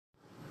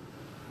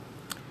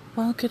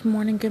Well, good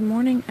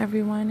morning,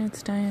 everyone.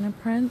 It's Diana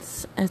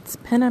Prince. It's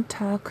Pinup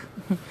Talk.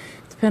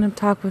 It's Pinup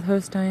Talk with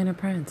host Diana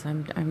Prince.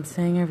 I'm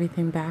saying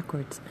everything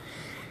backwards.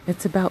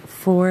 It's about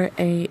 4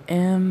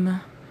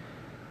 a.m.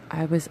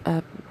 I was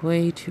up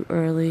way too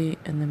early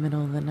in the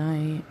middle of the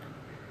night.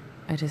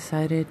 I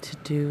decided to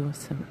do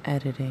some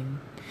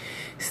editing.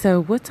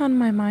 So, what's on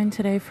my mind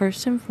today?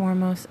 First and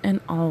foremost, and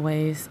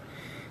always,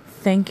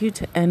 thank you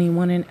to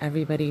anyone and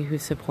everybody who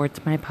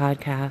supports my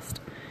podcast.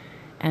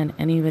 And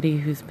anybody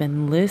who's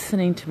been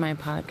listening to my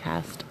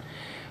podcast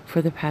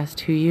for the past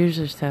 2 years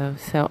or so.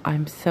 So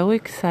I'm so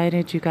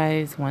excited, you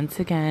guys, once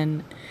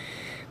again.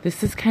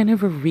 This is kind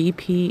of a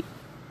repeat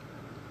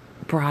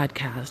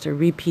broadcast, a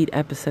repeat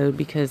episode,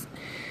 because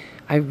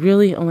I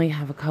really only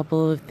have a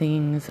couple of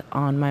things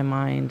on my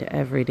mind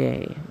every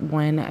day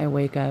when I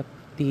wake up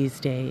these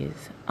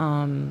days.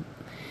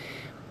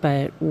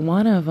 But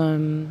one of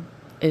them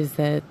is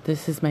that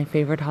this is my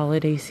favorite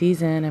holiday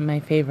season and my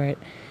favorite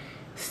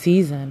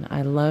season.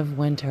 I love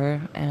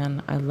winter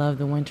and I love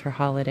the winter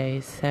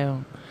holidays,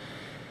 so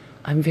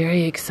I'm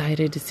very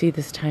excited to see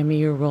this time of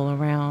year roll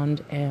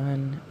around.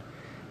 And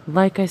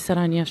like I said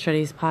on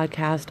yesterday's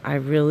podcast, I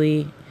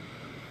really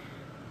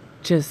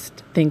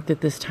just think that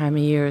this time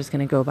of year is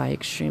going to go by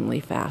extremely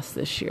fast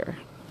this year.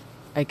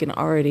 I can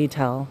already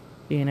tell,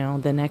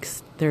 the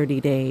next 30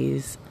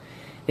 days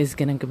is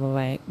going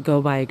to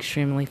go by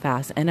extremely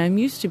fast. And I'm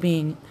used to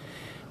being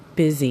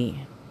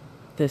busy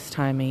this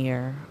time of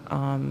year.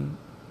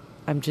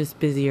 I'm just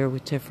busier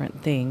with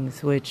different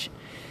things, which,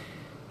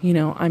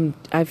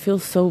 I feel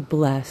so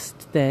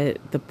blessed that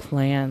the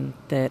plan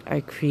that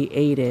I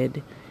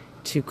created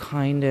to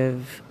kind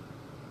of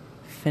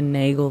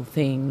finagle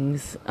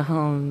things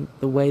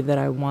the way that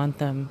I want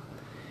them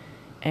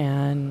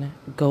and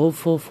go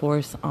full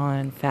force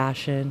on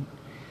fashion,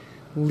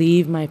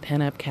 leave my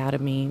Pinup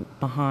Academy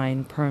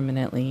behind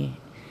permanently,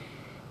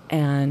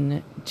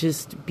 and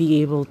just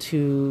be able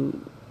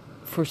to,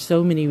 for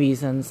so many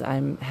reasons,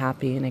 I'm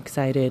happy and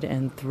excited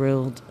and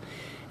thrilled,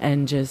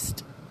 and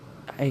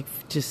I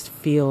just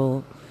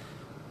feel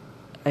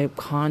I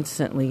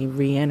constantly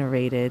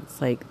reiterated,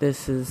 it's like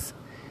this is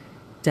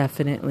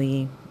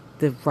definitely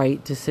the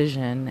right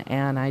decision.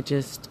 And I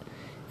just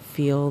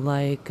feel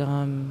like,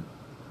 one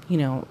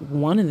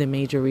of the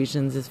major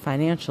reasons is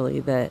financially,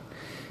 that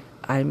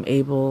I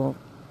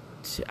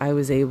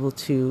was able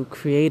to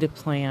create a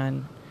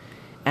plan.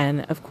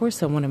 And of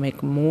course I want to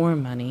make more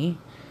money.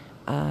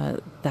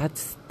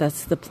 That's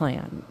the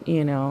plan,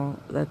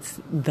 that's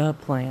the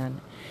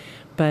plan.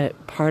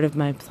 But part of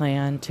my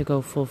plan to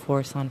go full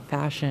force on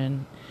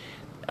fashion,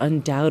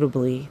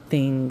 undoubtedly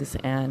things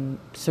and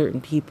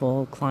certain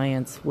people,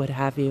 clients, what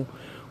have you,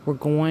 were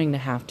going to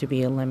have to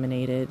be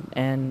eliminated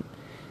and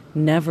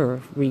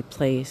never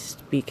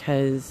replaced,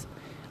 because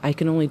I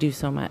can only do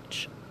so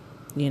much.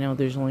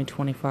 There's only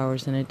 24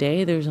 hours in a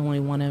day. There's only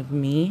one of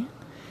me.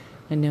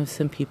 I know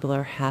some people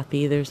are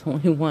happy there's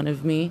only one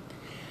of me.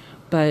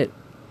 But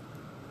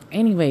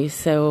anyway,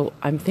 so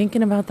I'm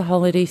thinking about the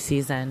holiday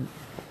season,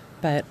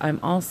 but I'm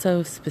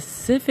also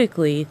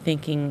specifically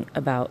thinking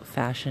about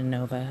Fashion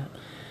Nova.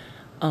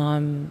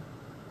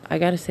 I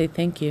got to say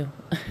thank you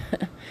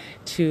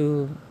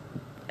to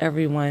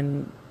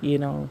everyone,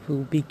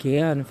 who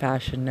began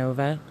Fashion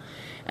Nova,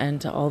 and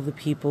to all the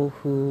people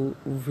who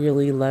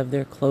really love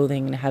their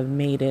clothing and have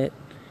made it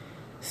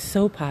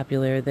so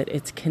popular that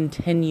it's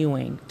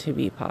continuing to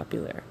be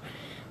popular.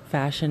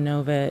 Fashion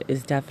Nova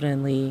is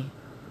definitely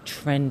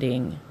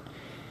trending,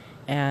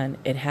 and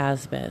it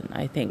has been,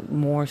 I think,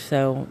 more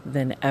so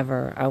than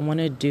ever. I want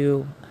to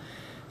do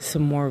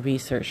some more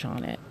research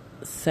on it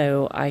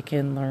so I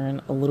can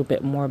learn a little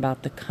bit more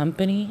about the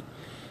company,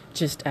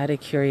 just out of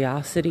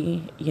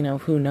curiosity.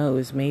 Who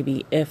knows,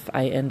 maybe if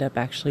I end up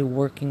actually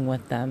working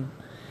with them,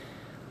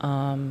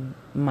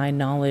 my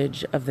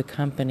knowledge of the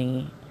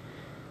company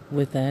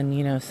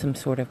within, some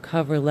sort of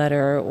cover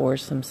letter or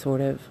some sort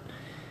of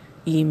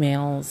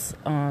emails,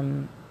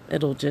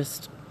 it'll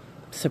just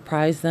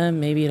surprise them.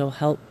 Maybe it'll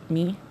help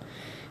me.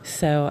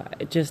 So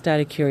just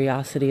out of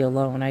curiosity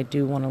alone, I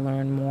do want to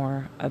learn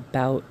more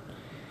about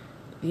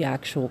the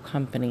actual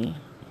company,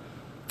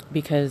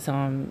 because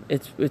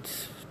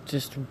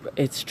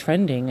it's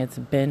trending. It's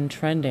been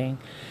trending.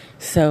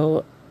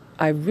 So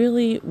I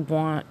really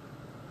want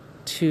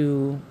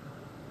to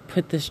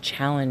put this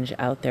challenge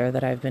out there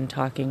that I've been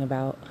talking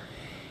about.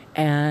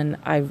 And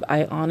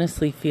I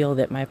honestly feel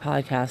that my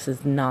podcast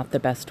is not the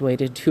best way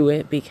to do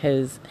it,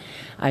 because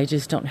I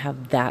just don't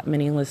have that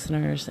many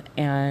listeners.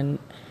 And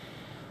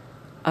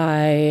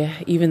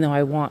even though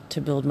I want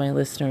to build my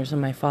listeners and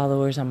my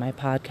followers on my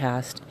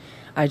podcast,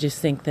 I just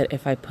think that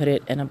if I put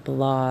it in a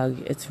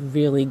blog, it's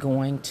really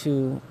going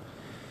to,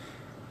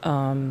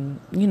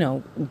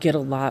 get a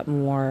lot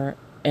more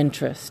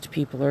interest.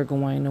 People are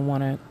going to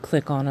want to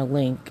click on a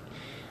link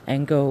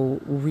and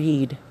go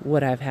read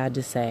what I've had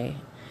to say,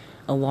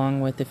 along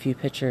with a few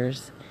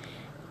pictures,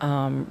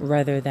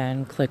 rather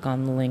than click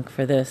on the link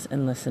for this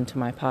and listen to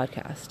my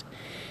podcast.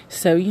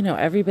 So,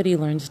 everybody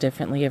learns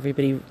differently.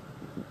 Everybody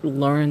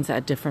learns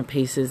at different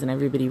paces, and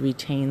everybody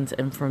retains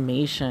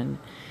information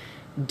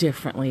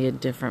differently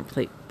at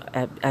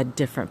at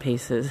different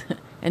paces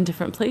and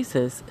different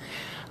places.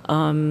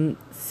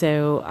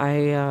 So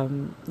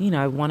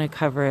I want to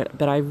cover it,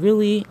 but I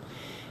really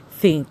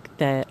think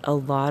that a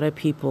lot of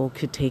people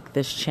could take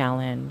this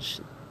challenge,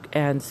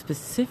 and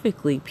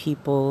specifically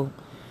people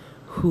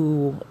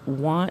who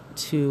want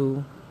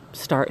to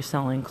start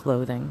selling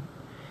clothing,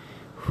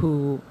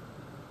 who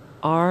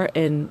are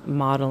in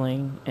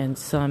modeling in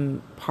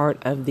some part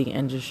of the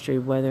industry,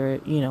 whether,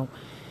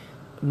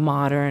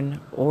 modern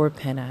or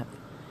pinup,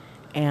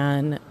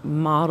 and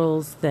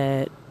models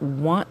that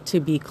want to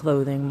be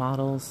clothing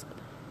models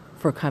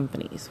for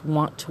companies,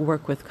 want to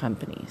work with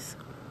companies,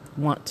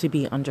 want to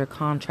be under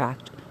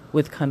contract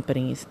with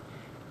companies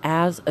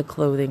as a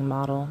clothing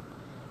model,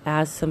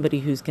 as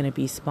somebody who's going to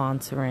be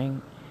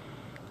sponsoring,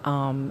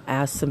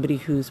 as somebody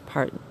who's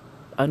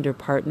under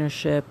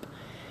partnership,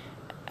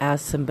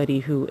 as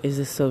somebody who is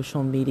a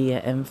social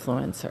media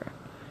influencer.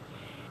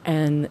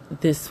 And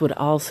this would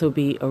also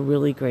be a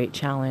really great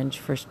challenge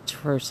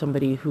for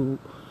somebody who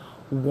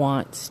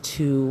wants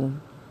to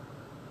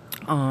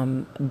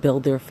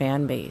build their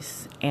fan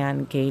base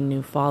and gain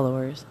new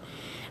followers.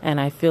 And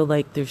I feel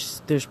like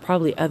there's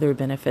probably other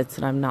benefits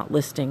that I'm not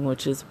listing,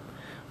 which is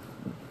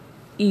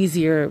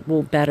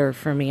better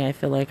for me. I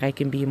feel like I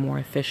can be more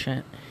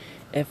efficient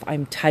if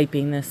I'm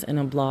typing this in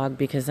a blog,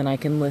 because then I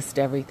can list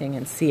everything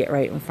and see it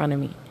right in front of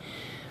me.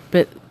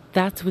 But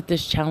that's what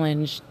this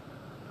challenge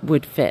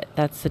would fit.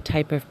 That's the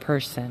type of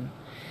person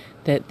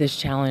that this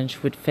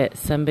challenge would fit.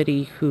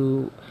 Somebody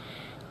who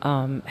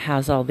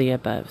has all the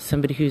above.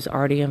 Somebody who's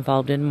already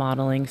involved in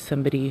modeling.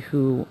 Somebody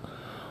who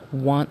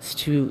wants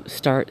to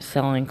start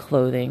selling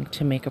clothing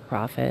to make a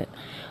profit.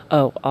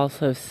 Oh,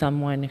 also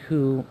someone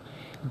who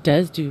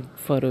does do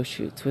photo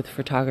shoots with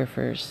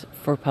photographers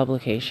for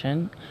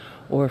publication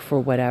or for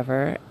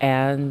whatever,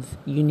 and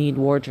you need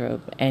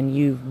wardrobe, and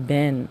you've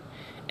been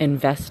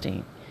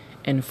investing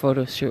in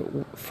photo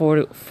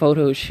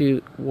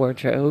shoot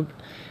wardrobe.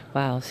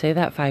 Wow, say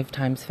that 5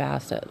 times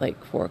fast at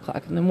like 4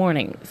 o'clock in the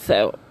morning.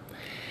 So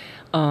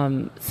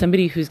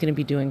somebody who's going to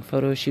be doing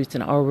photo shoots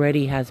and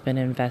already has been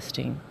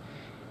investing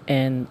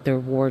in their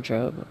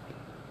wardrobe,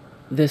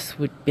 this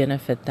would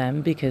benefit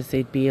them because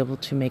they'd be able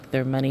to make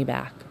their money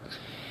back.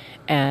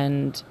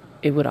 And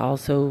it would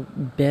also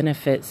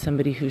benefit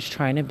somebody who's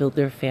trying to build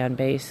their fan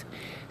base.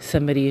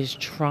 Somebody is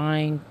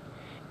trying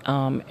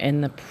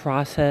in the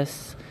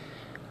process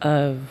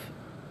of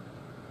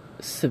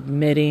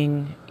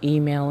submitting,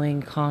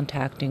 emailing,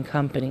 contacting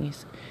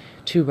companies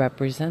to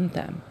represent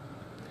them.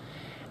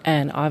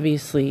 And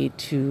obviously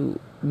to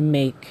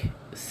make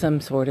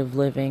some sort of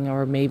living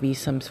or maybe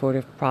some sort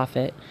of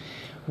profit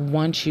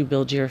once you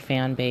build your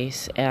fan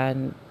base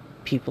and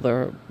people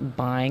are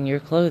buying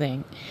your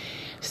clothing.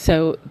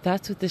 So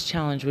that's what this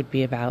challenge would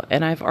be about.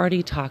 And I've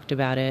already talked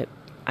about it.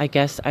 I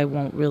guess I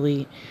won't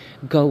really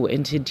go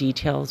into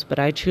details, but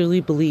I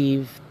truly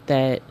believe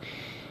that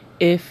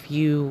if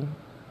you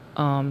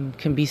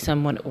can be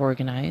somewhat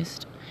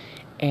organized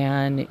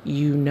and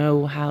you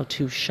know how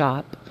to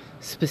shop,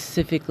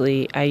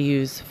 specifically I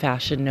use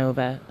Fashion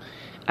Nova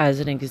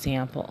as an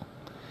example.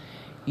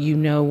 You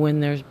know when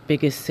their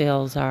biggest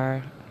sales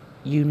are.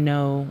 You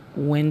know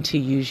when to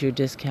use your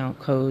discount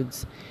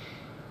codes.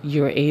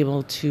 You're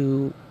able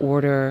to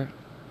order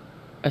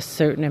a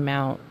certain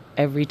amount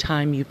every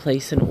time you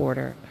place an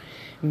order,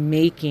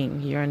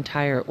 making your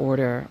entire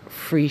order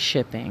free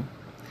shipping.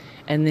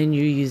 And then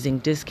you're using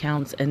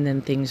discounts, and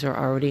then things are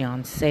already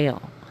on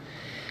sale.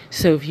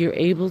 So if you're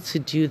able to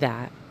do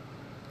that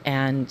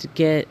and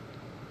get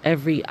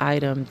every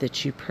item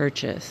that you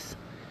purchase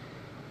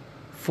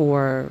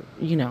for,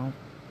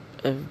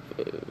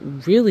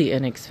 really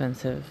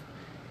inexpensive,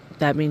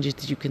 that means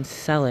that you can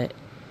sell it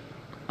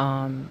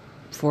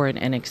for an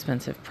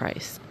inexpensive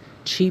price,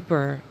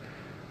 cheaper,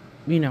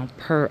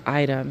 per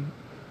item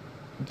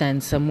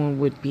than someone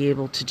would be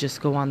able to just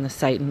go on the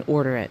site and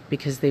order it,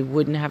 because they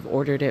wouldn't have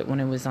ordered it when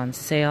it was on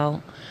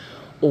sale,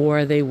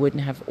 or they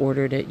wouldn't have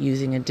ordered it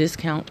using a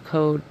discount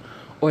code,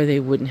 or they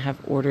wouldn't have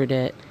ordered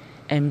it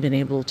and been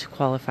able to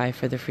qualify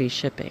for the free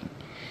shipping.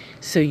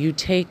 So you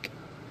take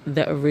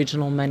the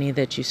original money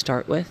that you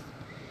start with,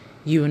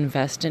 you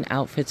invest in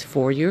outfits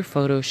for your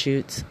photo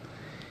shoots.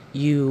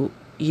 You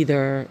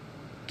either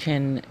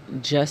can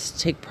just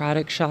take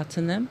product shots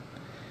in them,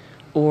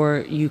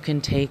 or you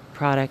can take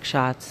product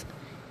shots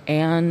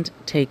and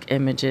take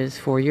images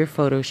for your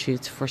photo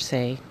shoots for,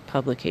 say,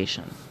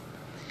 publication.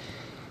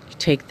 You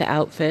take the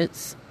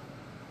outfits,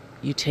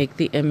 you take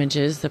the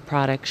images, the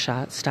product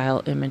shot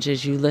style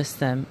images, you list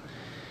them,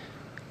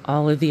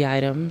 all of the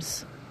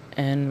items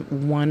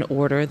in one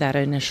order, that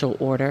initial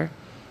order,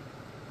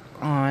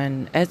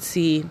 on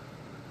Etsy,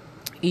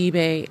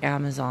 eBay,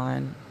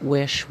 Amazon,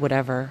 Wish,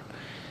 whatever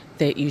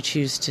that you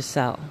choose to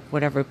sell,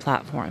 whatever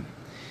platform.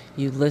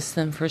 You list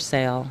them for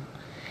sale,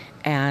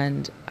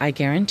 and I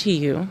guarantee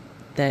you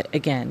that,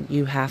 again,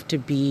 you have to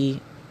be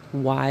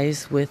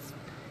wise with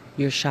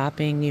your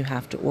shopping. You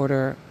have to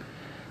order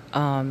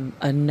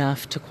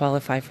enough to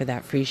qualify for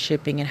that free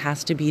shipping. It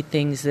has to be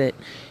things that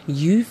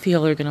you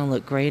feel are going to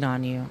look great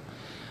on you,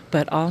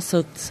 but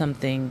also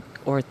something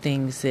or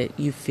things that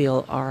you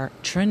feel are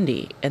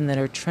trendy and that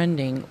are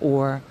trending,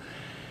 or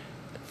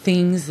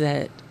things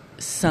that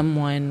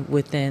someone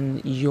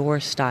within your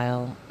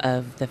style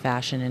of the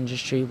fashion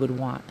industry would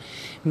want.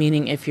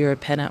 Meaning, if you're a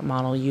pinup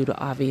model, you'd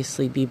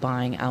obviously be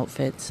buying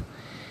outfits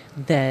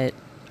that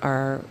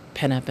are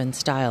pinup in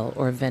style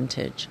or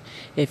vintage.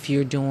 If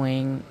you're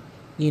doing,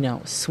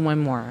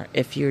 swimwear,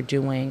 if you're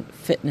doing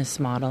fitness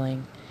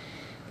modeling,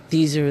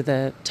 these are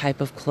the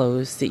type of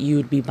clothes that you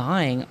would be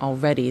buying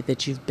already,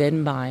 that you've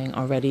been buying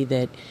already,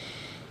 that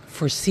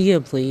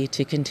foreseeably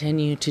to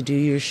continue to do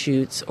your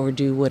shoots or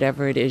do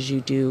whatever it is you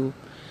do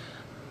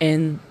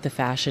in the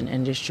fashion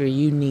industry,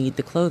 you need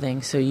the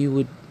clothing. So you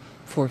would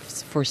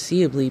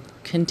foreseeably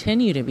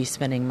continue to be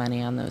spending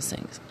money on those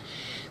things.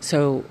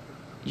 So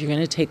you're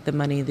going to take the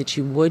money that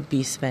you would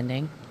be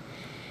spending,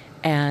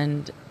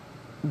 and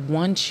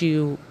once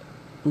you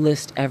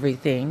list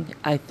everything,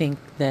 I think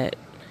that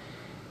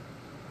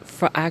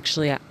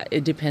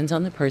it depends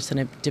on the person.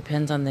 It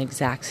depends on the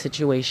exact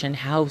situation,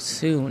 how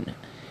soon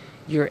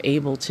you're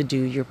able to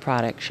do your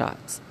product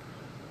shots,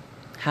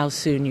 how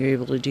soon you're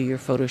able to do your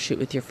photo shoot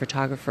with your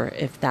photographer,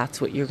 if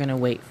that's what you're going to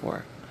wait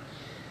for.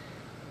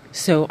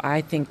 So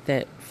I think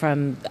that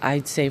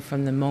I'd say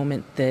from the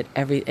moment that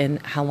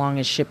and how long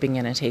is shipping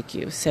going to take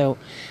you? So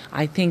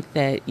I think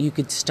that you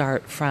could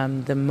start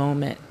from the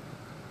moment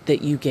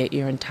that you get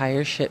your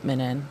entire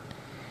shipment in,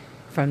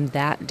 from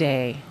that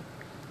day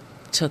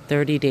till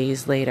 30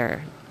 days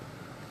later.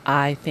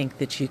 I think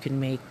that you can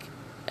make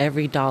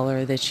every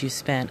dollar that you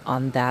spent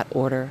on that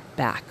order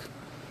back.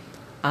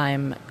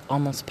 I'm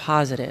almost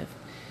positive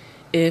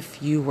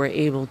if you were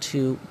able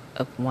to,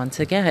 once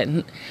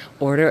again,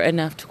 order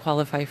enough to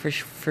qualify for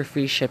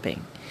free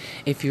shipping.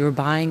 If you were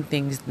buying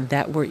things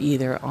that were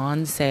either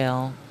on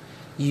sale,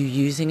 you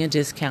using a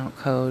discount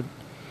code,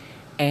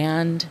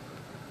 and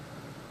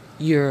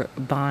you're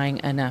buying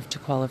enough to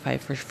qualify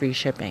for free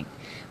shipping,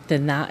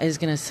 then that is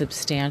going to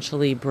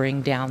substantially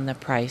bring down the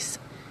price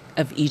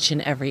of each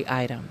and every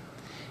item.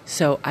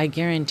 So I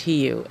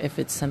guarantee you, if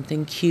it's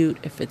something cute,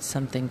 if it's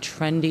something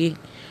trendy,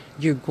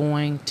 you're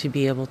going to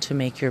be able to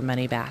make your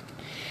money back.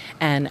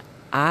 And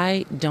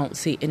I don't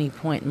see any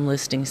point in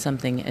listing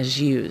something as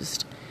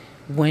used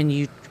when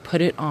you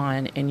put it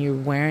on and you're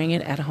wearing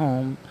it at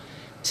home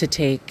to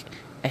take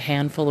a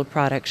handful of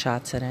product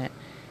shots in it,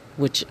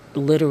 which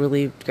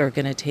literally are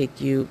going to take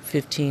you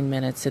 15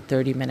 minutes to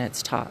 30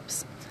 minutes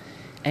tops.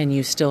 And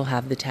you still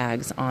have the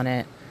tags on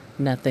it.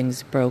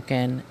 Nothing's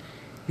broken.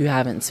 You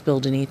haven't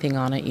spilled anything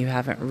on it. You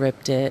haven't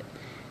ripped it.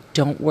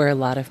 Don't wear a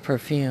lot of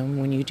perfume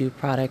when you do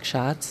product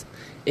shots.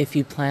 If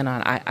you plan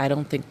on, I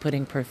don't think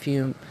putting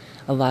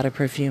a lot of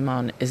perfume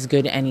on is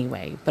good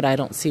anyway, but I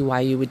don't see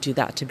why you would do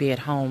that to be at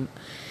home.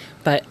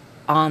 But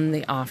on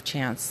the off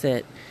chance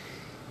that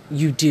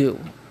you do,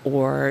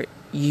 or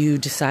you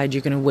decide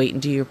you're going to wait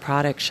and do your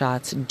product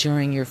shots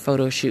during your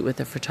photo shoot with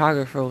a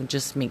photographer,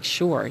 just make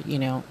sure,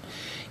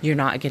 you're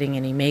not getting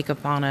any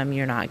makeup on them,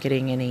 you're not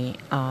getting any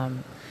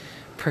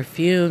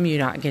perfume, you're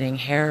not getting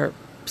hair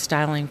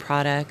styling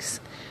products,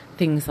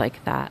 things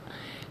like that.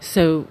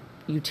 So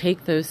you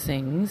take those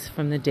things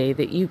from the day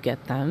that you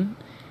get them,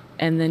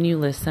 and then you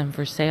list them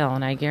for sale.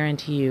 And I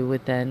guarantee you,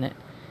 within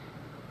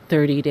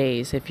 30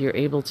 days, if you're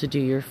able to do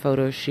your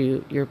photo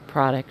shoot, your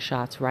product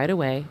shots right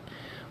away,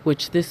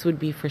 which this would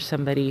be for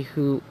somebody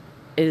who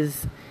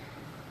is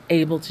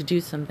able to do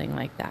something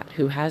like that,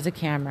 who has a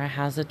camera,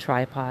 has a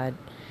tripod,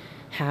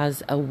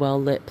 has a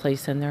well-lit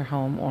place in their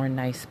home or a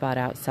nice spot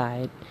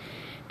outside,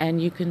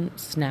 and you can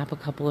snap a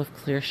couple of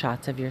clear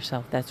shots of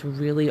yourself. That's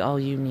really all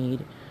you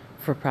need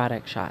for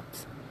product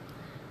shots.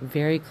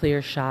 Very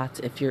clear shots.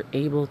 If you're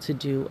able to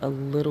do a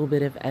little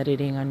bit of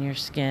editing on your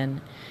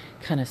skin,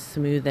 kind of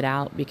smooth it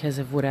out because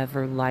of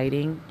whatever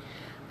lighting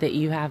that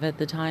you have at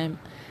the time,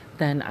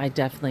 then I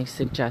definitely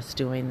suggest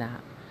doing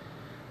that.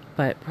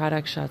 But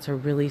product shots are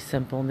really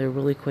simple, and they're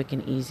really quick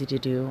and easy to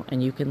do,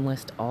 and you can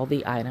list all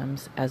the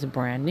items as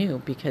brand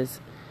new because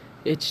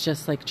it's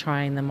just like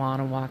trying them on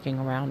and walking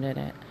around in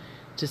it.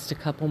 Just a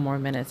couple more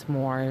minutes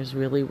more is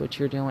really what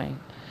you're doing.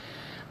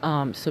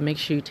 So make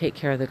sure you take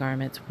care of the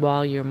garments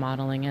while you're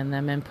modeling in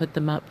them, and put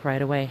them up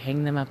right away.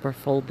 Hang them up or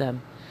fold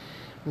them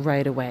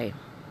right away.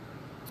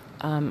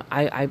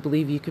 I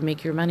believe you can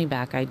make your money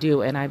back. I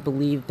do. And I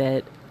believe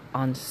that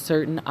on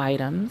certain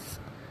items,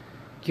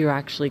 you're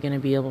actually going to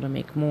be able to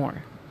make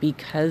more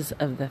because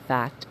of the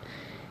fact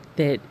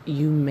that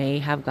you may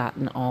have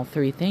gotten all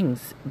three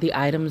things. The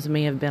items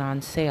may have been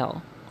on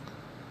sale.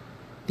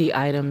 The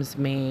items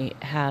may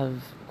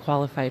have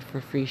qualified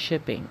for free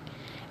shipping,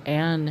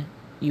 and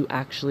you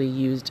actually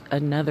used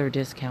another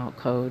discount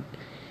code,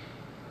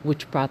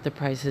 which brought the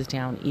prices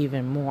down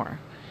even more.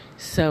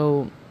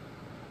 So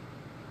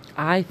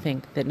I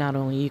think that not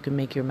only you can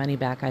make your money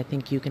back, I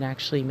think you can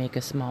actually make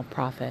a small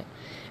profit.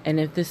 And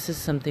if this is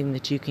something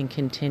that you can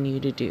continue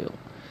to do,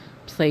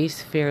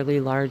 place fairly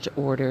large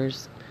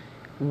orders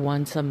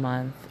once a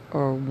month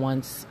or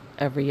once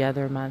every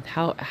other month,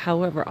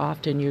 however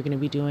often you're going to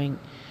be doing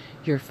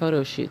your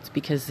photo shoots,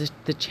 because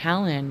the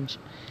challenge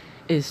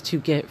is to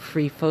get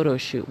free photo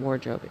shoot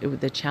wardrobe.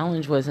 The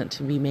challenge wasn't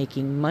to be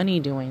making money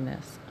doing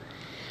this.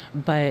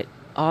 But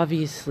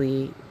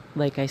obviously,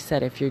 like I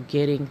said, if you're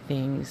getting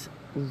things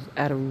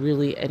at a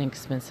really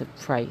inexpensive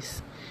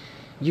price,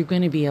 you're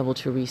going to be able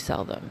to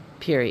resell them,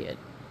 period.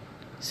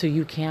 So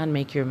you can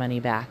make your money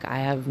back. I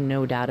have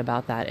no doubt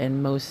about that.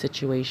 In most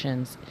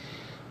situations,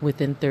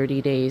 within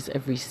 30 days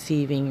of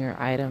receiving your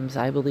items,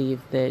 I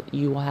believe that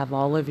you will have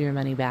all of your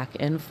money back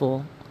in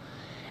full,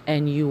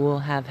 and you will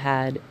have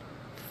had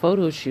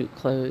photo shoot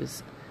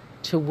clothes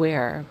to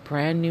wear,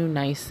 brand new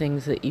nice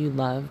things that you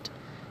loved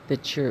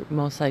that you're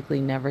most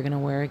likely never going to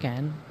wear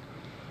again.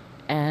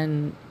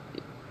 And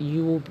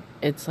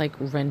it's like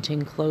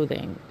renting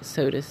clothing,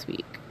 so to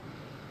speak.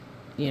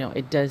 You know,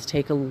 it does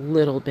take a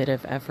little bit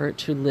of effort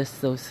to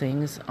list those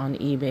things on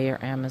eBay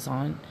or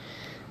Amazon,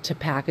 to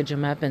package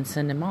them up and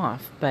send them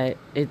off. But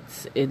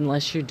it's,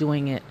 unless you're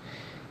doing it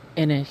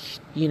in a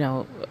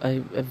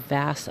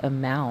vast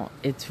amount,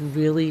 it's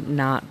really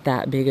not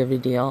that big of a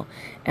deal.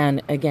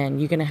 And again,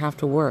 you're going to have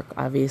to work,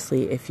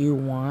 obviously, if you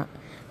want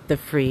the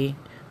free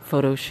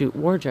photo shoot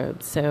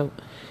wardrobe. So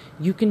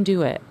you can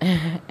do it.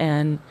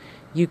 And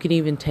you can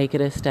even take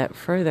it a step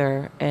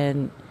further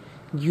and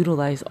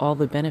utilize all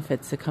the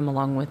benefits that come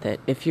along with it.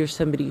 If you're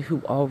somebody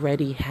who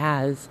already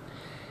has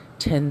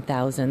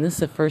 10,000, this is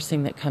the first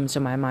thing that comes to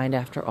my mind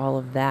after all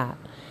of that,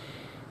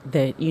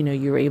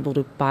 you're able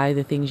to buy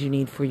the things you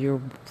need for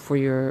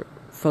your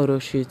photo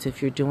shoots.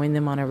 If you're doing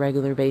them on a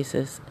regular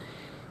basis,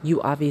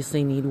 you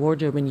obviously need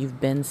wardrobe, and you've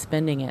been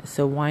spending it.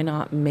 So why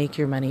not make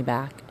your money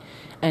back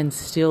and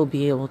still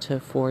be able to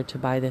afford to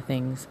buy the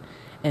things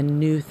and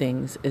new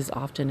things as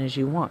often as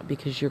you want,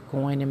 because you're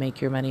going to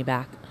make your money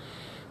back.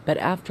 But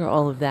after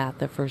all of that,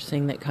 the first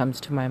thing that comes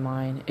to my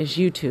mind is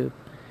YouTube.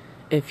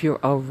 If you're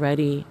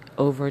already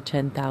over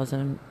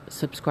 10,000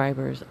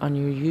 subscribers on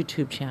your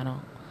YouTube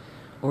channel,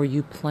 or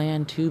you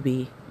plan to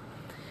be,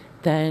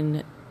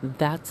 then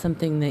that's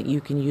something that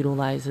you can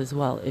utilize as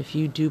well. If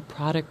you do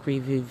product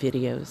review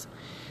videos,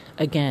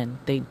 again,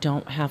 they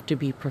don't have to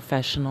be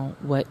professional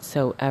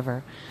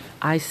whatsoever.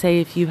 I say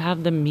if you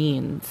have the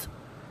means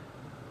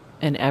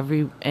in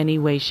any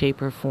way,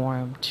 shape, or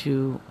form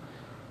to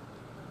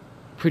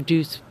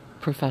produce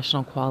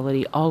professional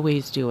quality,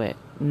 always do it.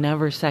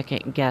 Never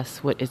second guess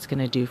what it's going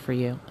to do for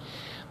you.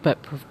 But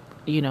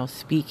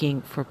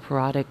speaking for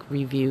product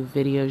review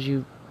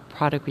videos,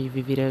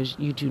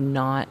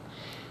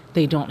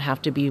 they don't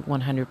have to be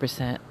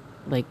 100%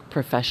 like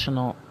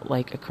professional,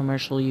 like a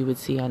commercial you would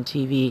see on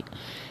TV,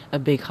 a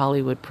big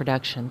Hollywood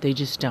production. They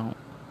just don't.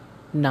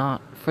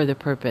 Not for the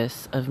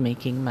purpose of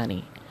making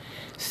money.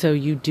 So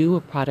you do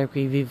a product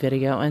review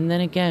video, and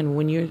then again,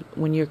 when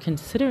you're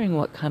considering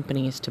what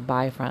companies to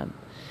buy from,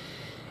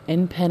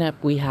 in Pinup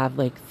we have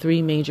like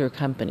 3 major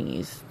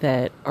companies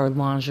that are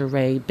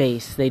lingerie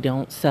based. They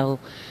don't sell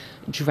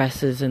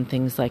dresses and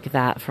things like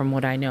that, from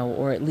what I know,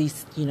 or at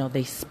least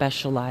they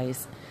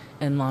specialize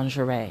in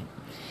lingerie.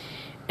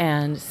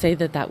 And say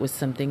that was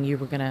something you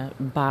were gonna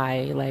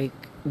buy, like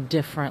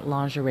different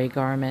lingerie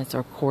garments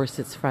or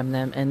corsets from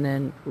them, and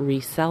then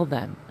resell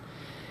them.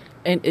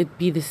 And it'd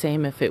be the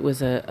same if it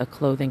was a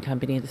clothing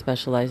company that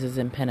specializes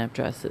in pinup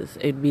dresses.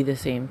 It'd be the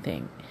same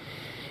thing.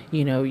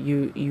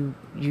 You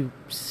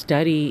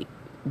study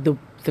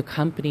the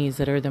companies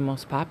that are the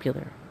most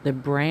popular, the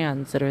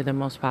brands that are the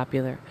most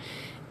popular.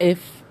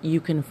 If you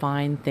can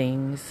find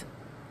things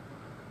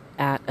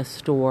at a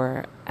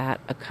store, at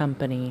a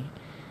company,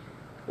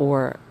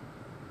 or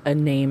a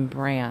name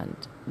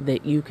brand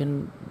that you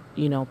can,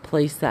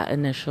 place that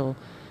initial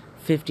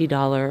 $50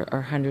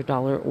 or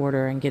 $100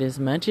 order and get as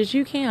much as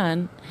you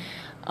can,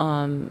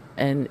 and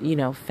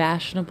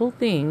fashionable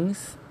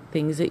things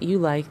that you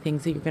like,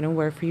 things that you're going to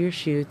wear for your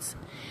shoots.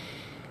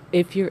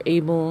 If you're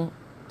able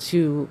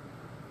to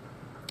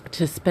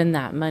spend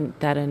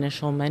that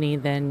initial money,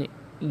 then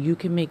you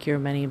can make your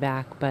money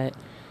back. But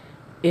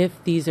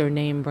if these are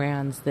name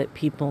brands that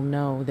people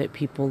know, that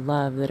people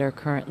love, that are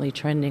currently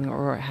trending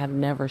or have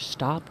never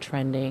stopped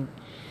trending,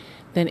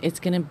 then it's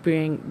going to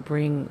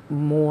bring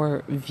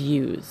more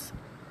views.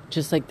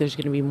 Just like there's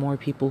going to be more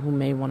people who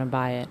may want to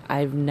buy it.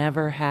 I've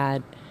never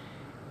had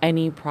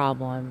any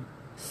problem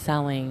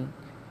selling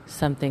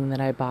something that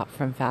I bought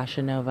from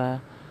Fashion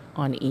Nova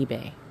on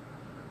eBay.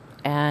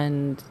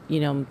 And,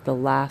 the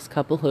last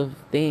couple of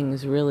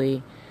things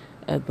really,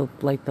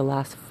 the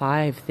last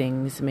 5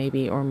 things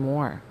maybe or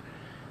more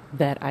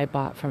that I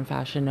bought from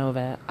Fashion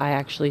Nova, I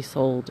actually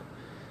sold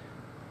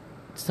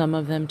some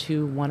of them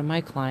to one of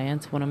my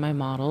clients, one of my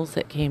models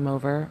that came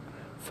over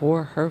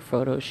for her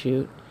photo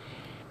shoot,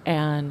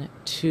 and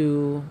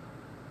to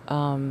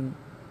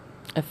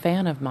a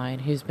fan of mine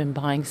who's been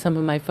buying some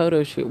of my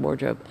photo shoot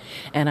wardrobe.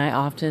 And I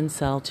often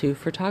sell to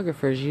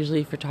photographers,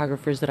 usually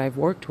photographers that I've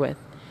worked with,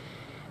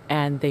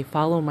 and they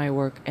follow my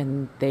work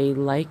and they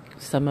like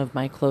some of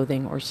my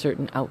clothing or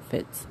certain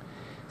outfits.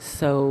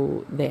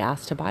 So they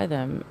asked to buy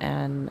them,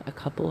 and a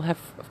couple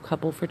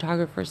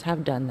photographers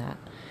have done that.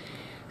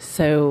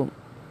 So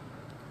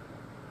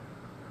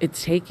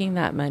it's taking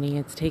that money,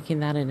 it's taking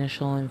that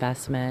initial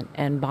investment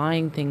and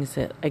buying things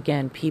that,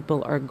 again,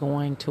 people are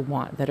going to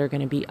want, that are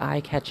going to be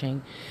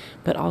eye-catching.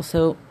 But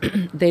also,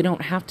 they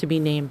don't have to be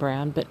name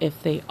brand, but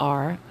if they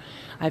are,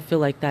 I feel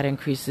like that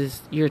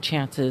increases your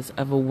chances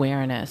of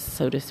awareness,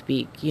 so to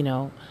speak,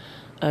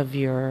 of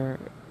your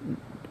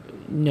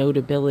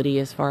notability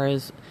as far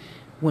as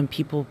when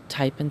people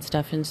type in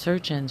stuff in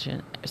search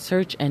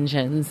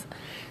engines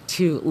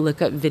to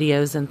look up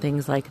videos and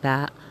things like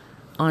that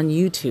on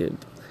YouTube.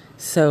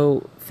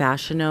 So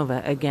Fashion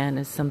Nova, again,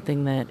 is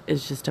something that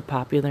is just a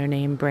popular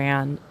name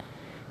brand.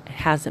 It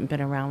hasn't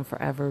been around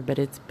forever, but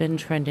it's been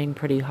trending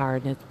pretty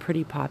hard, and it's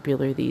pretty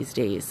popular these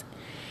days.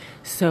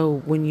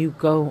 So when you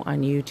go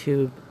on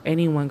YouTube,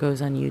 anyone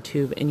goes on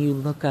YouTube, and you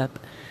look up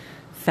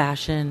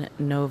Fashion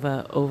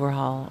Nova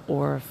overhaul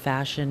or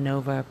Fashion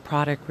Nova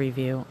product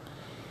review,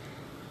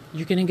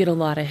 you're going to get a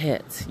lot of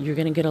hits. You're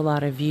going to get a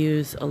lot of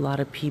views. A lot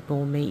of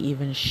people may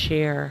even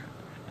share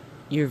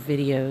your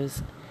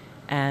videos.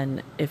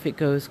 And if it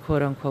goes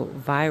quote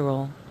unquote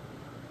viral,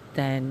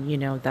 then,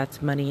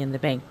 that's money in the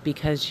bank,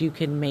 because you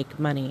can make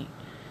money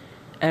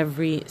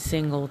every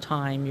single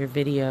time your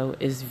video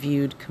is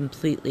viewed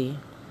completely.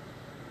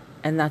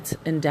 And that's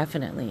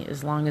indefinitely,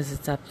 as long as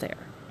it's up there.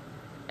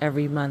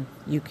 Every month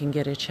you can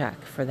get a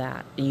check for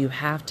that. You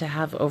have to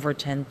have over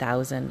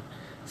 10,000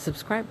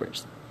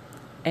 subscribers.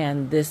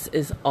 And this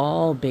is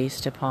all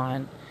based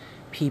upon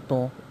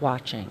people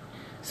watching.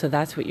 So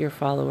that's what your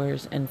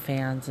followers and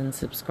fans and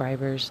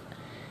subscribers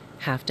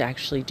have to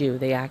actually do.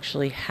 They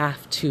actually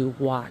have to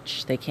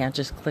watch. They can't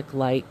just click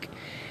like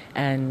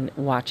and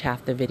watch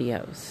half the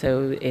video.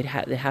 So it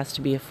has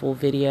to be a full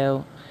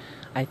video,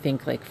 I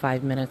think like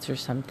 5 minutes or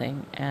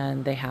something,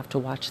 and they have to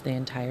watch the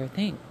entire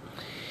thing.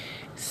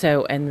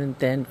 So, and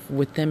then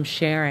with them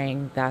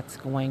sharing, that's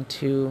going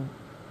to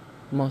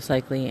most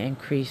likely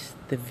increase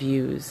the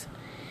views.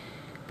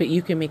 But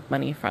you can make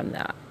money from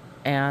that.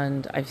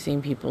 And I've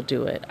seen people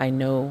do it. I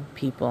know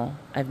people.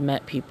 I've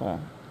met people.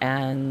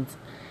 And,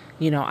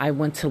 I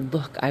went to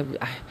look.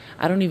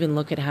 I don't even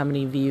look at how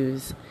many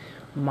views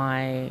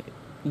my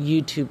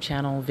YouTube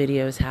channel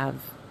videos have,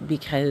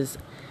 because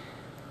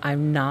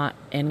I'm not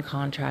in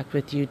contract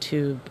with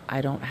YouTube.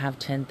 I don't have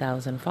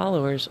 10,000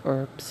 followers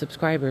or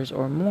subscribers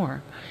or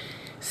more.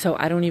 So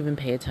I don't even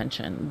pay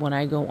attention. When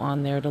I go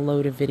on there to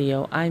load a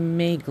video, I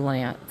may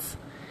glance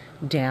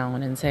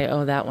down and say,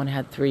 oh, that one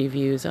had 3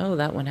 views. Oh,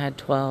 that one had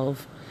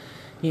 12.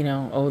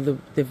 The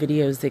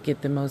videos that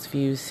get the most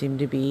views seem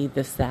to be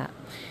this, that.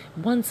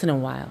 Once in a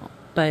while.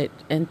 But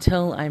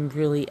until I'm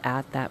really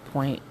at that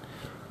point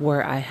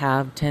where I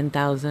have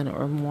 10,000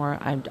 or more,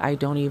 I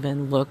don't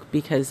even look,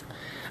 because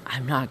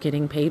I'm not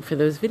getting paid for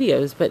those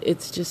videos. But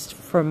it's just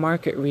for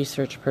market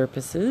research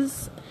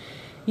purposes.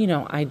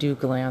 I do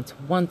glance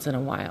once in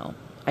a while.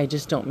 I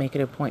just don't make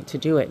it a point to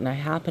do it. And I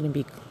happen to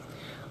be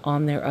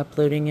on there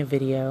uploading a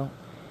video,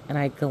 and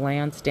I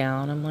glance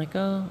down. I'm like,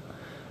 oh,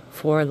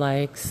 4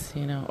 likes,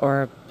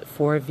 or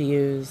 4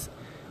 views,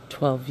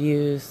 12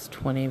 views,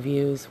 20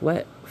 views,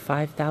 what,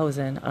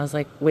 5,000? I was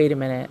like, wait a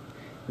minute,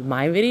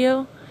 my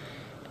video?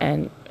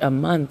 And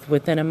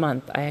within a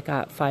month, I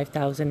got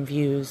 5,000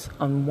 views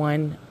on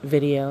one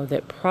video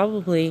that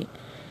probably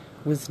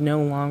was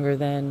no longer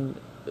than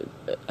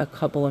a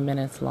couple of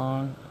minutes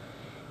long.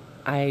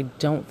 I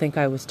don't think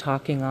I was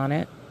talking on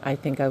it. I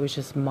think I was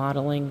just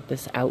modeling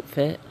this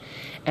outfit.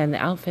 And the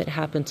outfit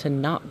happened to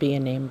not be a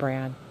name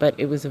brand, but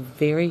it was a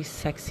very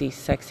sexy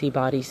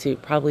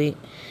bodysuit. Probably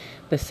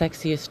the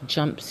sexiest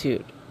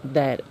jumpsuit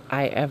that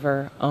I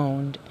ever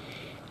owned.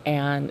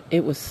 And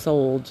it was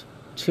sold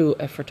to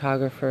a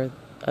photographer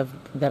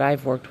that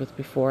I've worked with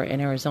before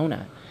in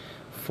Arizona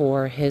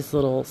for his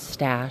little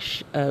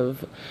stash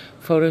of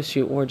photo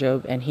shoot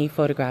wardrobe. And he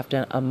photographed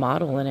a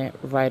model in it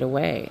right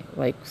away,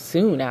 like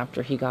soon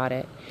after he got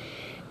it.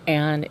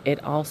 And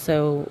it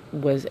also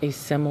was a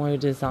similar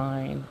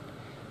design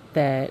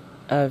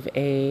of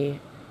a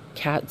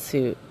cat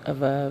suit,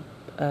 of a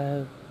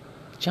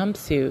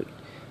jumpsuit,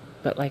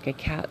 but like a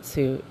cat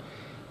suit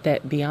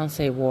that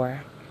Beyonce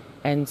wore.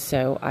 And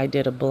so I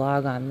did a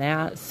blog on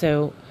that.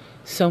 So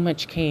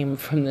much came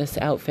from this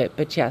outfit.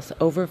 But yes,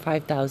 over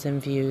 5,000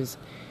 views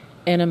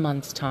in a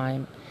month's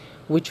time,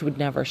 which would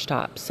never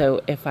stop. So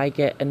if I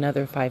get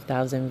another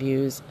 5,000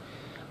 views,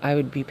 I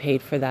would be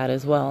paid for that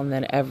as well. And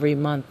then every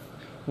month,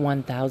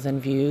 1,000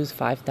 views,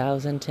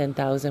 5,000,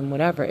 10,000,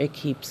 whatever, it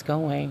keeps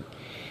going.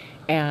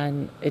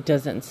 And it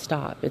doesn't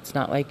stop. It's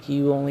not like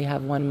you only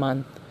have 1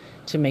 month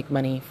to make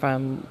money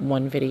from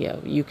one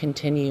video. You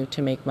continue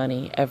to make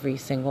money every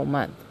single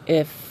month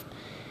if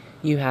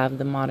you have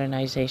the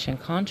monetization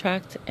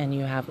contract and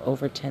you have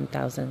over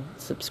 10,000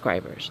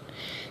 subscribers.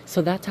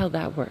 So that's how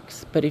that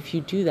works. But if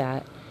you do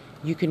that,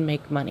 you can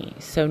make money.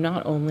 So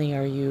not only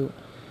are you,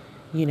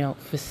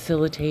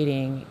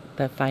 facilitating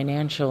the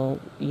financial,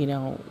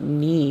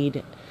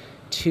 need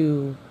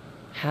to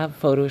have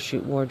photo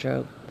shoot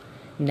wardrobe,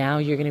 now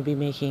you're going to be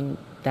making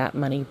that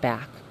money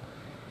back,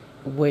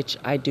 which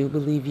I do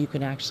believe you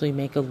can actually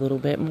make a little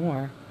bit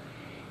more.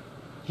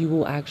 You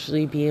will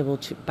actually be able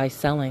to, by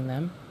selling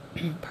them,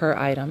 per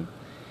item.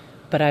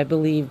 But I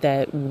believe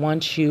that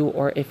once you,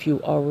 or if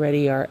you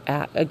already are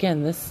at,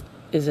 again, this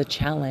is a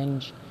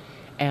challenge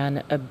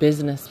and a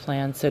business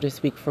plan, so to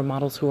speak, for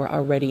models who are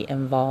already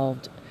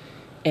involved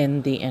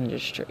in the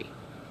industry.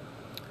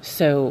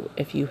 So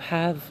if you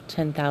have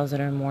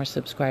 10,000 or more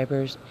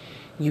subscribers,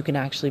 you can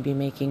actually be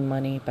making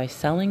money by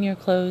selling your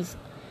clothes,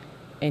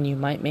 and you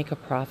might make a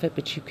profit,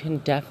 but you can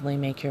definitely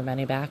make your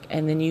money back.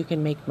 And then you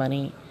can make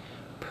money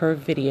per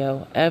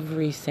video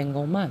every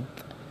single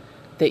month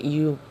that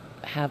you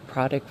have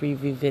product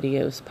review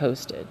videos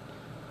posted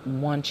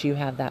once you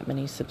have that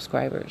many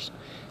subscribers.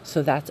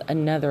 So that's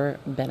another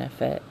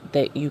benefit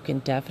that you can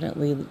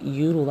definitely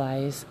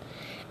utilize,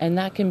 and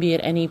that can be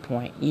at any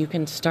point. You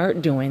can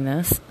start doing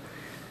this,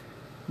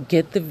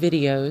 get the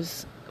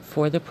videos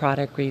for the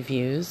product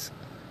reviews,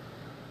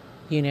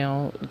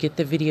 get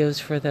the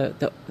videos for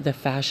the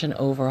fashion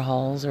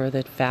overhauls or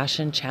the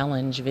fashion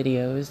challenge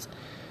videos,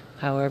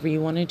 however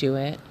you want to do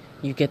it.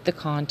 You get the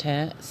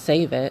content,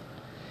 save it,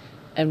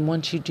 and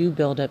once you do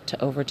build up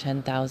to over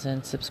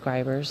 10,000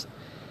 subscribers,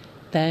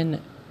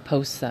 then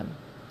post them.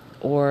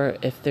 Or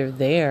if they're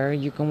there,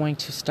 you're going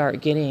to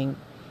start getting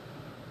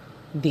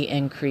the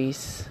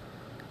increase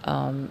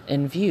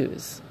in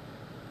views.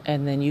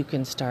 And then you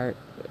can start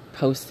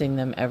posting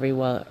them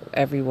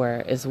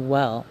everywhere as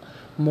well,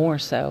 more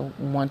so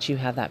once you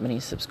have that many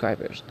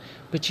subscribers.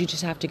 But you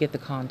just have to get the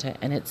content,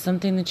 and it's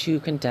something that you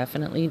can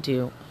definitely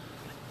do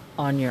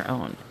on your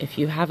own. If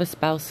you have a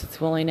spouse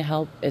that's willing to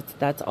help,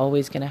 that's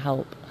always going to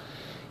help.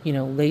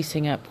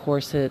 Lacing up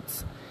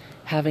corsets,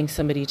 having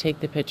somebody take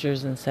the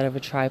pictures instead of a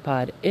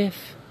tripod,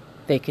 if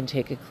they can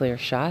take a clear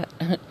shot,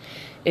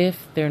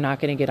 if they're not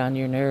going to get on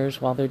your nerves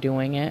while they're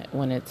doing it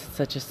when it's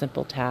such a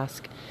simple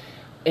task,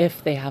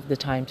 if they have the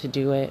time to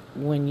do it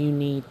when you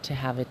need to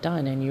have it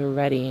done and you're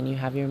ready and you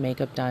have your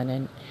makeup done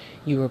and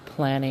you were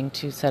planning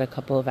to set a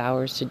couple of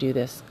hours to do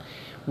this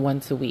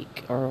once a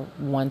week or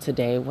once a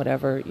day,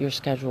 whatever your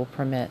schedule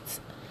permits.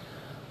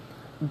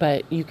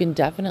 But you can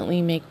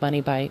definitely make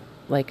money by,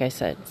 like I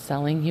said,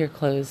 selling your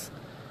clothes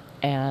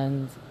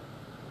and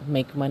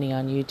make money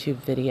on YouTube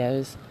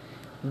videos.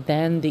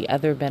 Then the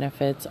other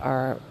benefits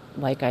are,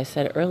 like I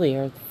said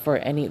earlier, for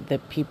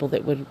the people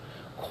that would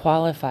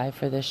qualify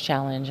for this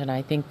challenge, and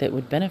I think that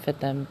would benefit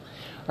them,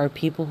 are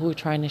people who are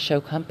trying to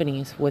show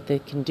companies what they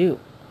can do.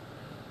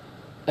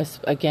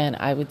 Again,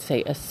 I would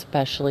say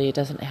especially, it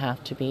doesn't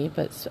have to be,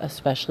 but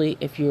especially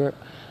if you're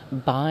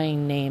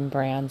buying name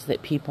brands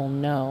that people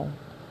know.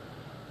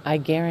 I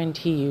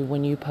guarantee you,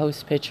 when you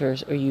post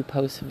pictures or you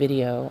post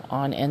video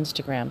on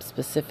Instagram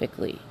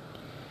specifically,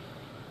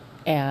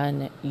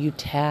 and you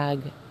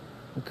tag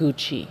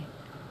Gucci,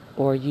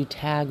 or you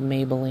tag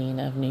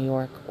Maybelline of New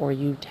York, or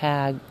you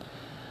tag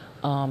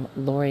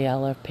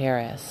L'Oreal of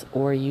Paris,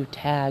 or you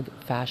tag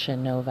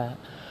Fashion Nova,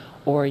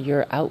 or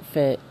your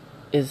outfit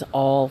is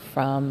all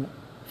from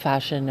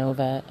Fashion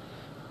Nova,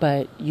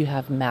 but you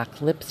have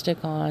MAC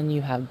lipstick on,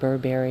 you have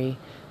Burberry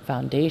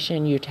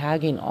foundation, you're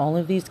tagging all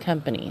of these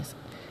companies,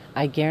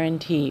 I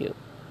guarantee you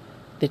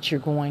that you're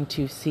going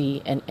to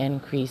see an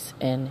increase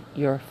in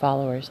your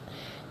followers.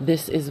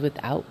 This is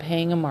without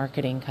paying a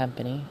marketing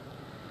company.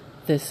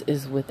 This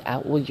is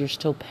without, well, you're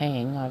still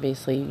paying,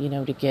 obviously,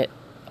 to get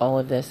all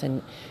of this,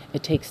 and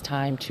it takes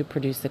time to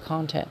produce the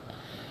content.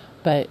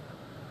 But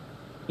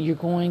you're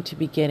going to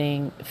be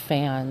getting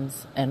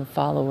fans and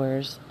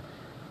followers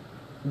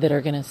that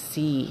are going to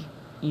see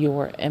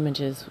your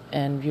images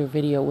and your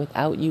video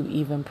without you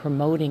even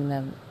promoting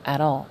them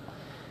at all,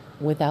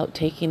 without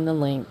taking the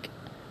link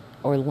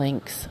or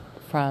links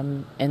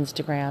from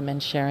Instagram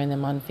and sharing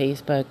them on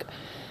Facebook,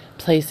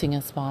 placing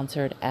a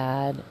sponsored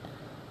ad,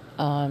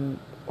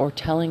 or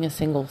telling a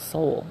single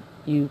soul.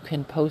 You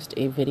can post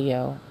a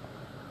video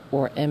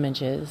or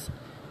images,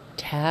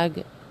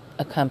 tag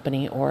a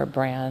company or a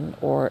brand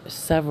or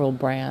several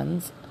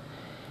brands,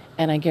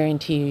 and I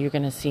guarantee you're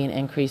going to see an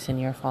increase in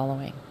your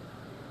following.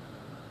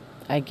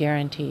 I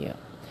guarantee you.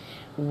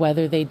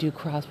 Whether they do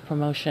cross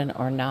promotion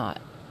or not,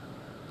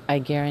 I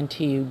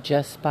guarantee you,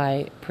 just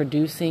by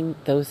producing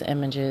those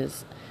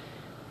images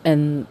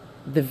and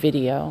the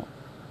video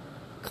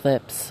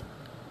clips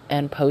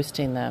and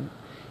posting them,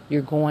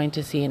 you're going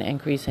to see an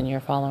increase in your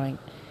following.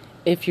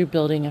 If you're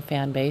building a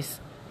fan base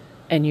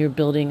and you're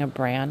building a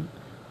brand,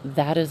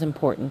 that is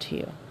important to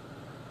you.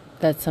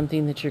 That's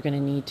something that you're going to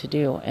need to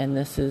do. And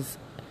this is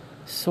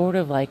sort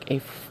of like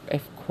a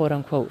quote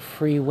unquote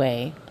free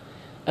way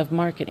of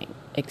marketing,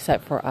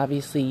 except for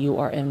obviously you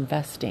are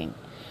investing.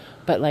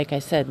 But like I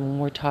said, when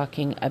we're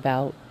talking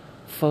about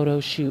photo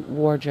shoot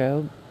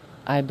wardrobe,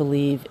 I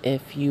believe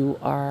if you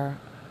are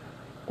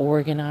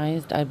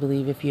organized, I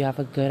believe if you have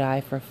a good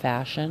eye for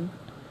fashion,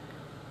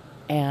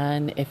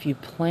 and if you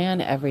plan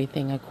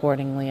everything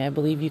accordingly, I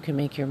believe you can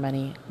make your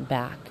money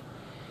back.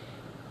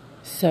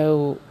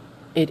 So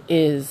it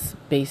is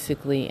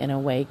basically, in a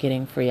way,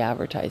 getting free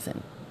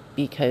advertising,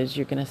 because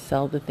you're going to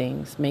sell the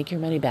things, make your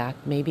money back,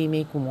 maybe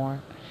make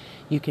more.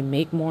 You can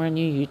make more on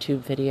your YouTube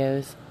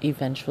videos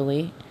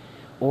eventually,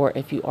 or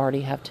if you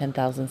already have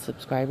 10,000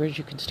 subscribers,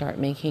 you can start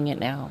making it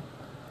now,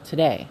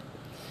 today.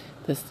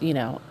 this,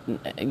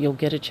 you'll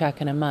get a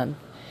check in a month.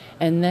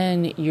 And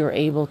then you're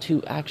able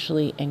to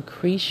actually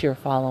increase your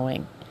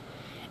following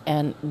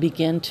and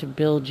begin to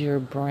build your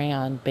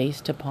brand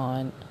based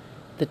upon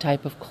the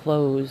type of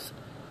clothes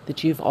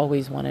that you've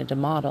always wanted to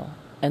model.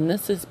 And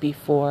this is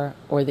before,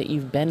 or that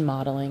you've been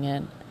modeling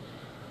in.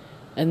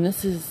 And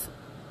this is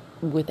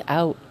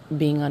without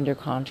being under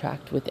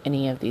contract with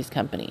any of these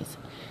companies.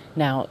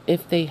 Now,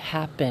 if they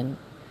happen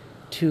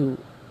to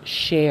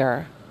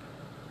share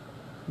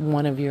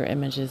one of your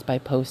images by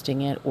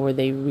posting it, or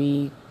they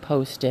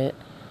repost it,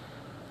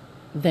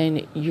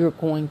 then you're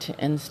going to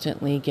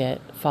instantly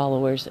get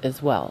followers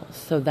as well.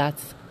 So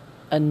that's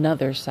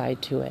another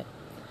side to it.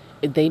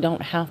 They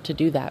don't have to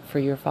do that for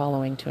your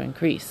following to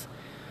increase.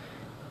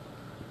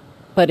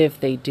 But if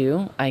they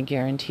do, I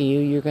guarantee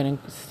you're going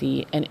to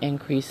see an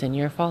increase in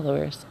your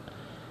followers.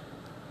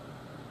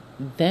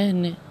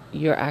 Then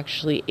you're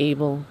actually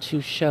able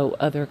to show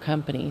other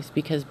companies,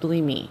 because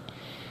believe me,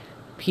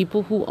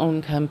 people who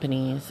own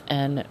companies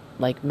and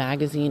like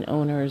magazine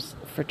owners,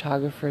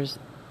 photographers,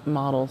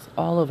 models,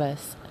 all of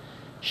us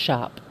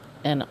shop,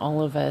 and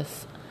all of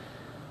us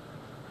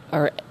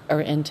are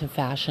into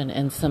fashion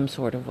in some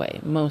sort of way.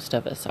 Most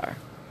of us are.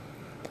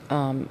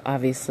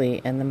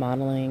 Obviously, in the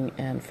modeling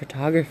and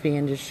photography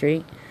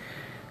industry,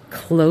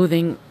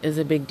 clothing is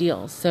a big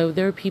deal. So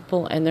there are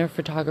people, and there are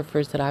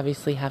photographers that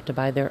obviously have to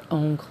buy their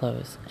own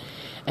clothes,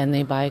 and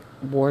they buy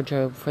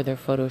wardrobe for their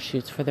photo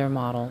shoots for their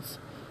models.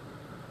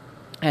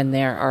 And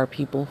there are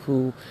people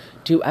who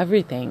do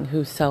everything,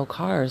 who sell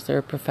cars. There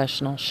are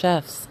professional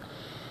chefs,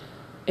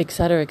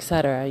 etc.,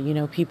 etc.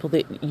 People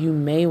that you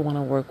may want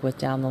to work with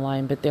down the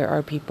line. But there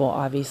are people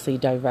obviously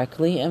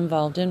directly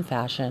involved in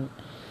fashion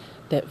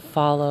that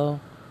follow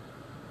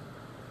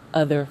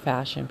other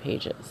fashion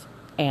pages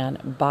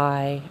and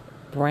buy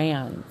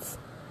brands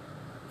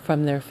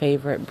from their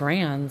favorite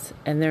brands,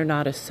 and they're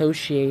not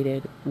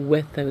associated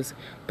with those,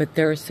 but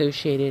they're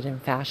associated in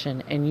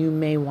fashion, and you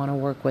may want to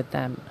work with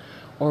them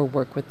or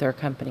work with their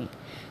company.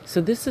 So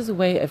this is a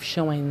way of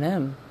showing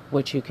them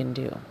what you can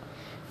do.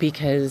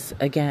 Because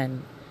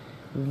again,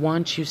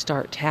 once you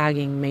start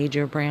tagging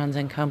major brands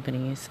and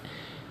companies,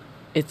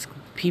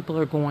 people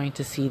are going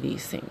to see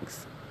these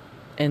things.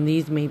 And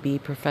these may be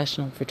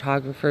professional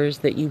photographers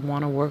that you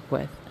want to work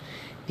with.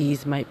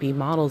 These might be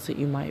models that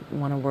you might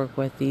want to work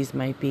with. These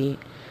might be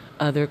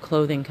other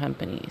clothing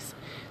companies.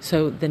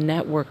 So the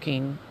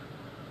networking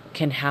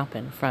can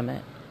happen from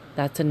it.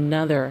 That's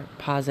another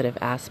positive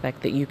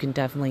aspect that you can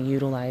definitely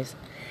utilize.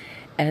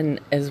 And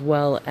as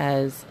well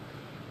as,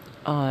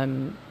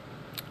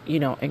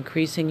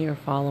 increasing your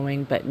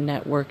following, but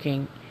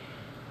networking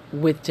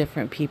with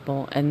different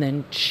people, and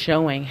then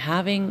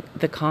having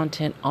the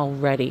content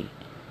already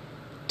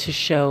to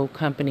show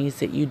companies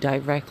that you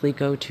directly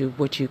go to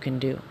what you can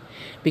do.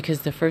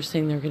 Because the first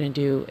thing they're going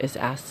to do is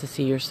ask to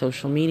see your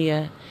social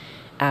media,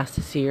 ask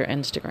to see your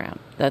Instagram.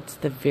 That's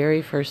the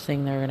very first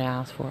thing they're going to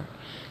ask for.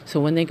 So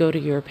when they go to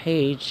your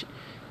page,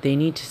 they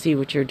need to see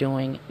what you're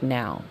doing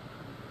now.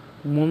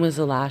 When was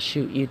the last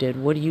shoot you did?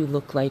 What do you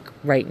look like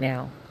right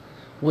now?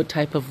 What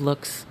type of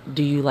looks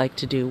do you like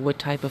to do? What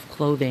type of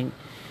clothing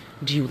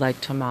do you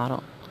like to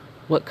model?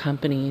 What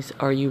companies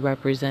are you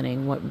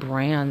representing? What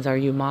brands are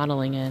you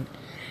modeling in?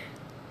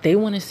 They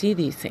want to see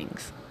these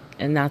things.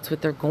 And that's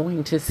what they're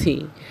going to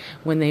see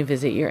when they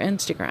visit your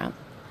Instagram.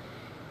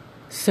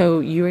 So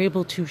you're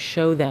able to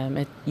show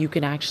them. You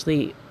can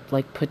actually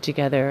put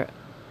together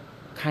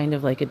kind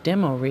of like a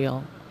demo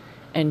reel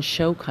and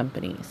show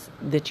companies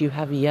that you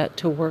have yet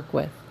to work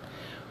with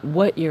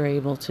what you're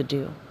able to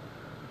do.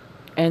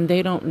 And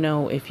they don't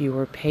know if you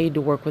were paid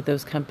to work with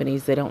those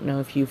companies. They don't know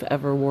if you've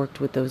ever worked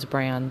with those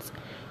brands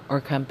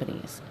or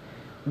companies.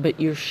 But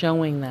you're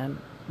showing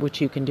them what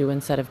you can do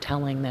instead of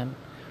telling them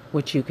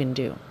what you can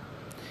do.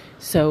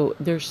 So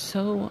there's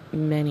so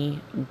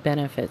many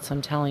benefits,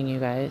 I'm telling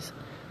you guys.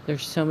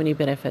 There's so many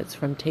benefits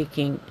from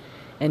taking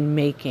and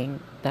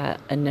making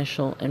that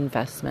initial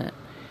investment.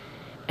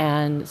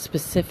 And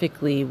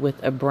specifically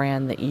with a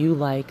brand that you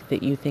like,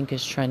 that you think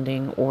is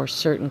trending, or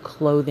certain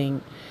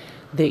clothing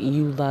that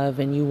you love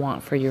and you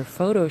want for your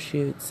photo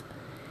shoots,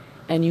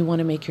 and you want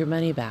to make your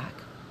money back.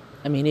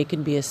 I mean, it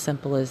can be as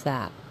simple as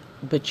that.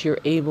 But you're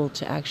able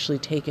to actually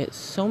take it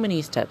so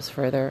many steps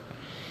further,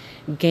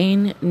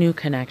 gain new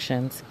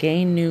connections,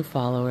 gain new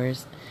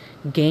followers,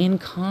 gain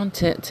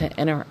content to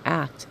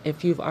interact.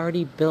 If you've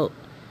already built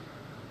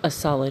a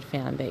solid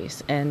fan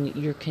base and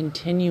you're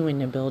continuing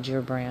to build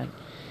your brand,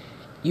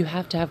 you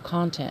have to have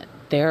content.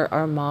 There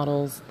are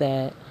models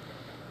that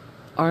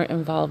aren't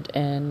involved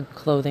in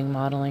clothing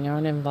modeling,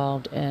 aren't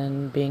involved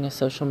in being a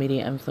social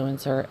media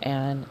influencer,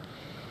 and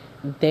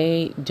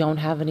they don't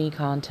have any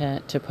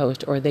content to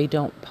post, or they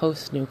don't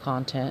post new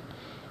content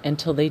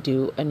until they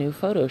do a new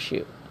photo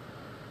shoot,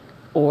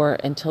 or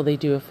until they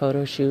do a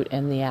photo shoot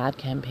and the ad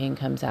campaign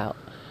comes out.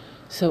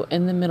 So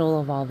in the middle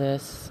of all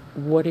this,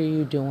 what are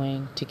you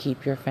doing to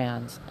keep your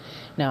fans?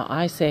 Now,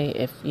 I say,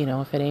 if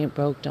it ain't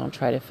broke, don't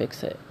try to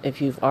fix it.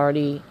 If you've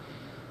already,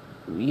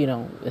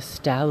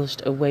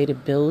 established a way to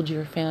build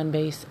your fan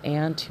base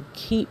and to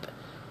keep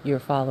your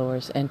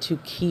followers and to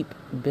keep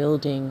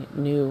building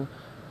new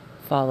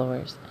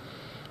followers.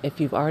 If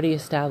you've already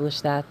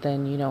established that,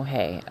 then,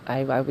 hey,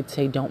 I would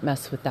say don't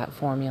mess with that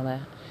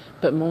formula.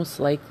 But most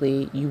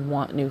likely you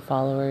want new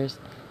followers,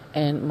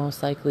 and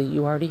most likely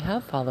you already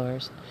have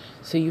followers.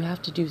 So you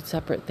have to do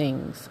separate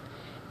things.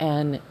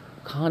 And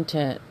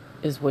content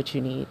is what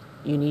you need.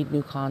 You need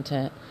new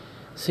content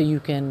so you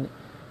can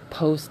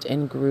post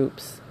in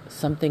groups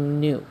something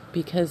new,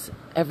 because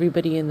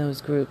everybody in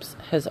those groups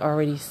has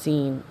already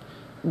seen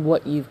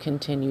what you've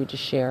continued to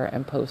share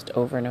and post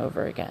over and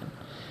over again.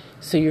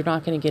 So you're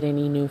not going to get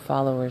any new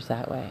followers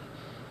that way.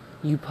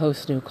 You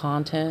post new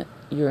content,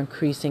 you're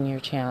increasing your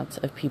chance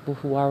of people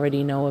who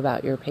already know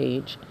about your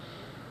page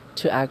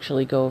to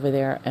actually go over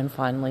there and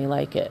finally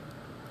like it.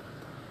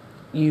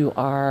 You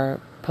are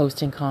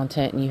posting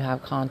content and you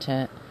have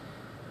content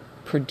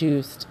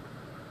produced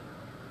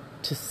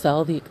to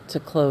sell to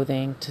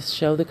clothing, to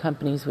show the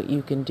companies what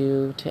you can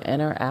do, to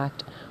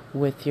interact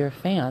with your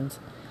fans,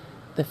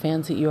 the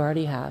fans that you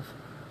already have.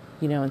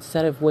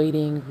 Instead of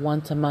waiting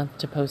once a month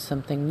to post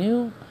something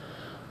new,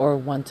 or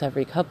once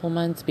every couple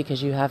months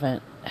because you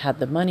haven't had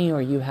the money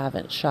or you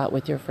haven't shot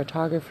with your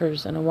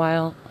photographers in a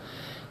while,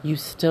 you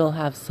still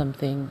have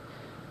something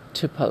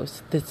to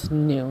post that's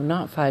new,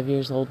 not 5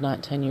 years old,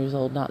 not 10 years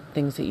old, not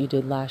things that you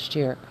did last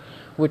year,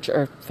 which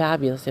are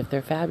fabulous. If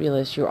they're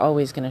fabulous, you're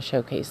always going to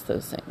showcase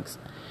those things.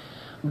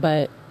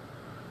 But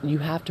you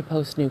have to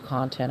post new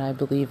content, I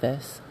believe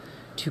this,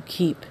 to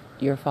keep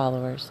your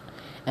followers.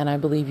 And I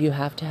believe you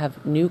have to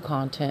have new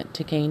content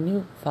to gain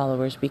new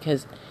followers,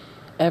 because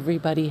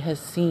everybody has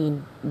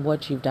seen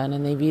what you've done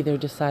and they've either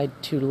decided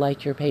to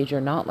like your page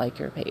or not like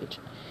your page.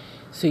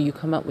 So you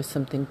come up with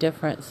something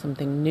different,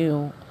 something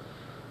new.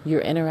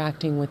 You're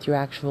interacting with your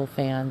actual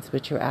fans,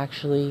 but you're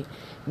actually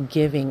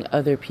giving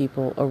other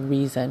people a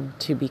reason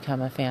to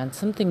become a fan.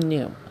 Something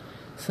new,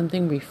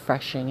 something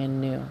refreshing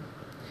and new.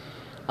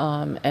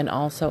 And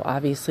also,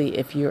 obviously,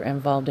 if you're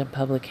involved in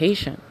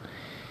publication,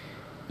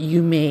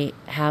 you may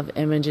have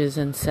images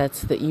and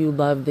sets that you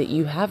love that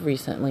you have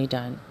recently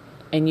done,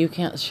 and you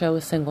can't show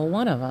a single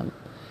one of them.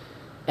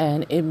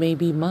 And it may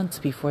be months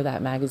before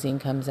that magazine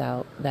comes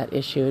out, that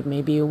issue. It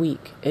may be a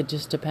week. It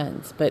just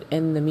depends. But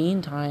in the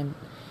meantime,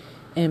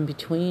 in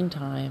between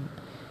time,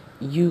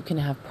 you can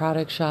have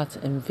product shots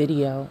and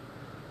video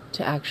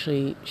to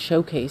actually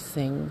showcase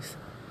things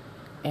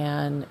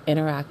and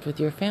interact with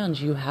your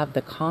fans. You have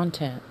the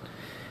content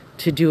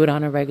to do it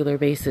on a regular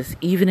basis,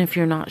 even if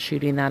you're not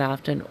shooting that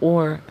often,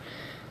 or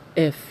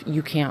if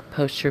you can't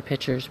post your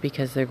pictures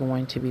because they're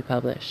going to be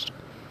published.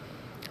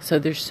 So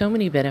there's so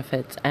many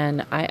benefits,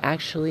 and I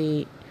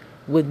actually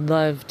would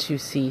love to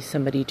see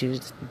somebody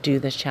do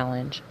this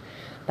challenge.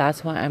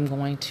 That's why I'm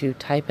going to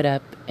type it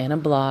up in a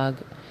blog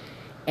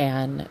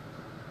and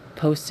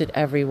post it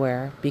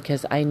everywhere,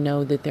 because I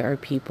know that there are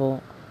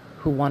people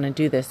who want to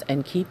do this.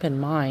 And keep in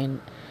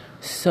mind,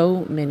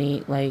 so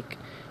many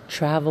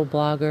travel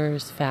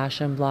bloggers,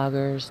 fashion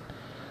bloggers,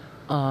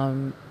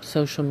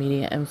 social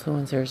media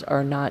influencers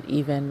are not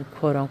even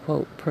quote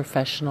unquote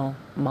professional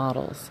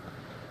models.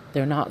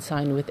 They're not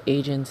signed with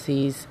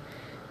agencies.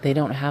 They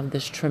don't have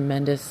this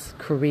tremendous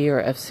career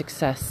of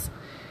success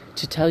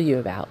to tell you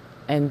about,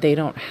 and they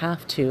don't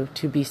have to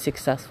be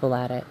successful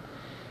at it.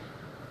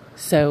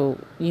 So,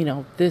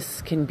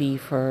 this can be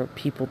for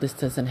people. This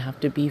doesn't have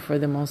to be for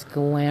the most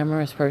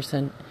glamorous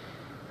person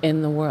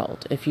in the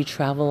world. If you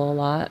travel a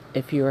lot,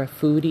 if you're a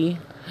foodie,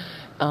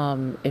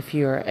 if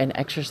you're an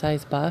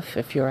exercise buff,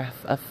 if you're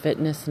a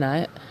fitness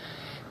nut,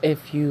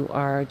 if you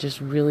are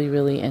just really,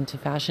 really into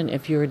fashion,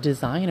 if you're a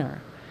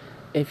designer,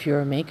 if you're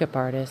a makeup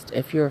artist,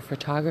 if you're a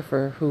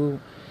photographer who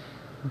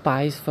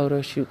buys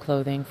photo shoot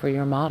clothing for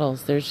your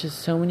models, there's just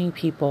so many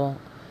people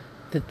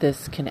that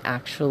this can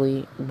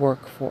actually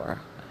work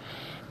for.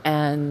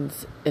 And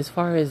as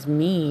far as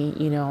me,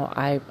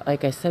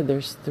 like I said,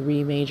 there's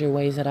 3 major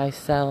ways that I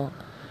sell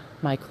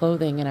my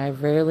clothing, and I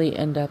rarely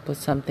end up with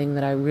something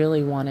that I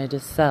really wanted to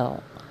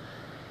sell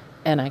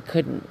and I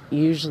couldn't.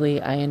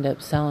 Usually I end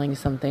up selling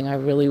something I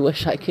really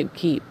wish I could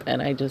keep,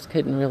 and I just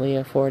couldn't really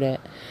afford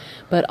it.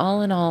 But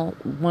all in all,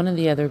 one of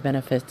the other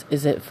benefits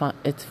is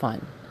it's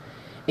fun.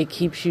 It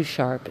keeps you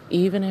sharp,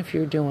 even if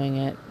you're doing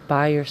it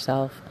by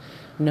yourself,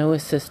 no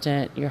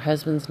assistant, your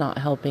husband's not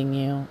helping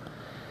you,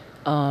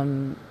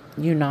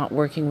 you're not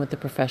working with a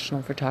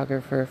professional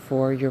photographer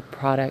for your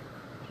product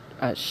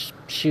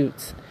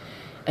shoots,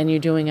 and you're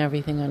doing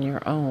everything on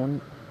your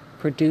own,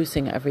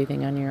 producing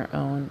everything on your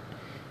own,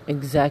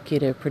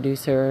 executive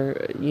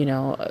producer,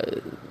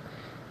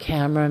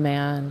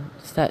 cameraman,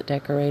 set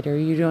decorator.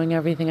 You're doing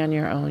everything on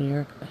your own.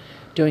 You're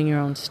doing your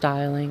own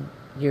styling.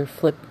 You're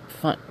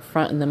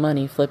fronting the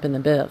money, flipping the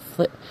bill.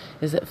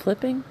 Is it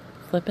flipping?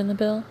 Flipping the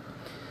bill?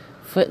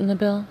 Footing the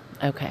bill?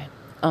 Okay.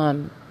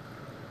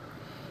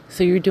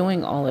 So you're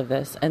doing all of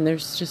this, and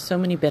there's just so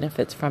many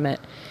benefits from it,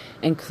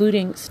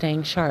 including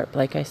staying sharp.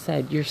 Like I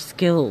said, your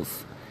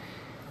skills.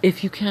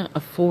 If you can't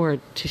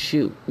afford to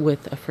shoot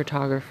with a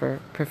photographer,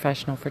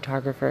 professional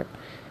photographer,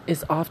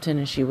 as often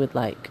as you would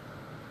like,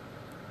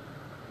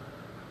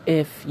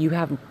 if you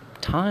have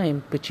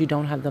time, but you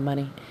don't have the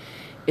money,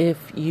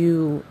 if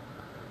you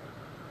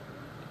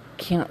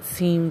can't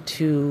seem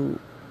to,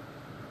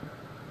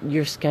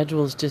 your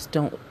schedules just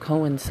don't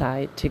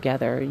coincide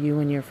together, you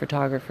and your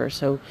photographer,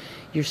 so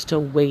you're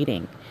still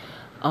waiting.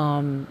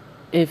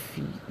 If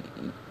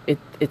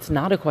it's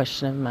not a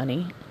question of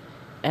money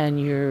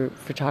and your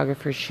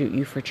photographers shoot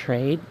you for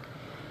trade,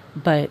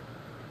 but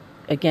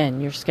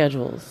again, your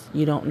schedules,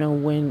 you don't know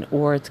when,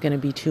 or it's going to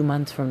be 2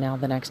 months from now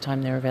the next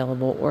time they're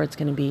available, or it's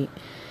going to be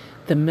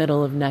the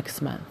middle of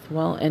next month.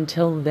 Well,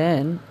 until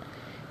then,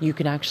 you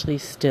can actually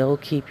still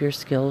keep your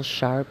skills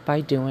sharp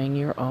by doing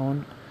your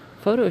own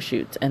photo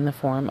shoots in the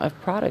form of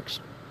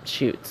product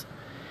shoots,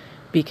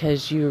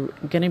 because you're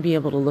going to be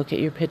able to look at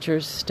your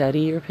pictures,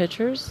 study your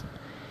pictures.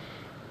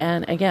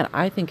 And again,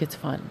 I think it's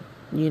fun.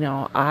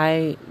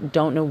 I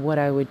don't know what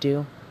I would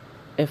do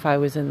if I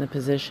was in the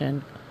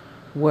position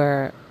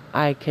where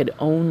I could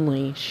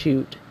only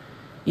shoot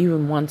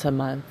even once a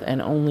month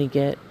and only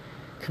get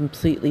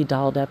completely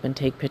dolled up and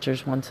take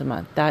pictures once a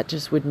month. That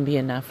just wouldn't be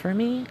enough for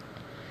me.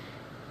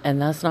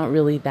 And that's not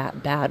really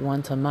that bad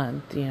once a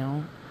month,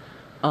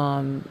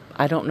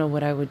 I don't know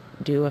what I would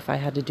do if I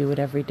had to do it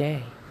every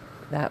day.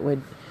 That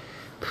would,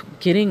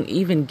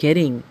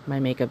 getting my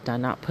makeup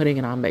done, not putting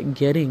it on, but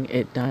getting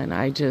it done,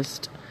 I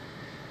just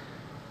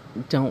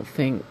don't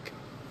think,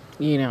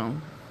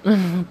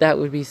 that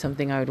would be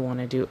something I would want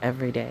to do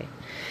every day.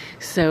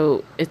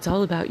 So it's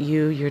all about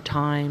you, your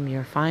time,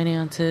 your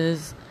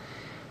finances,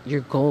 your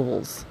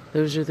goals.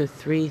 Those are the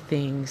three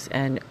things.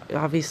 And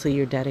obviously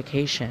your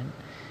dedication.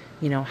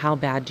 How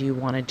bad do you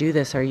want to do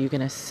this? Are you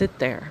going to sit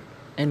there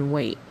and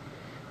wait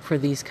for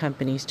these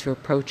companies to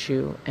approach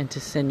you and to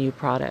send you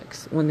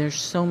products when there's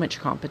so much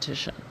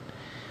competition?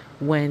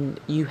 When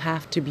you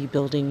have to be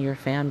building your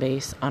fan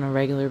base on a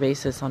regular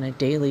basis, on a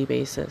daily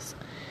basis,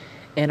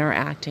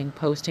 interacting,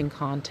 posting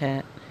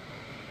content,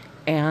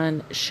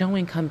 and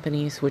showing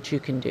companies what you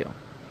can do.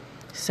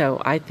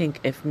 So I think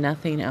if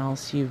nothing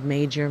else, you've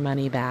made your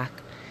money back.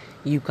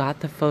 You got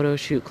the photo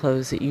shoot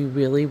clothes that you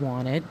really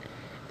wanted.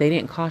 They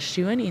didn't cost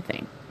you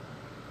anything.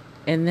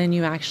 And then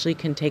you actually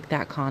can take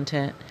that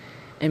content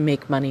and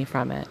make money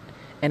from it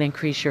and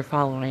increase your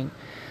following.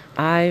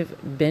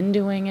 I've been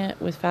doing it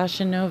with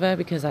Fashion Nova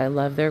because I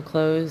love their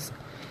clothes,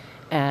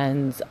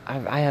 and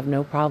I have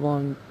no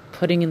problem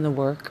putting in the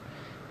work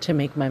to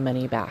make my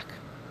money back.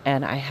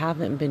 And I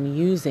haven't been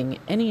using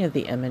any of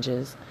the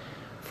images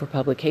for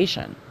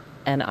publication,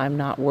 and I'm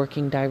not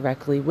working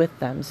directly with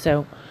them.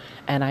 So,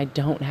 and I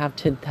don't have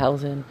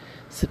 10,000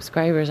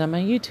 subscribers on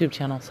my YouTube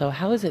channel. So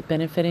how is it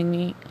benefiting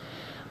me?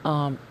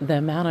 The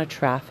amount of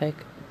traffic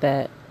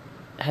that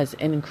has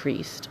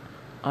increased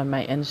on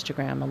my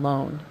Instagram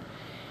alone,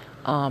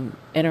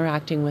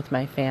 interacting with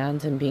my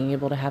fans and being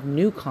able to have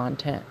new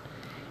content,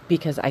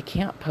 because I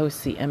can't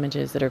post the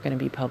images that are going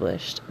to be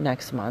published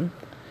next month.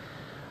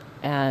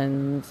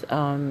 And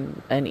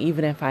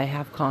even if I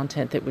have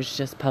content that was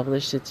just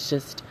published, it's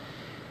just,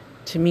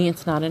 to me,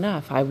 it's not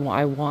enough. I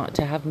want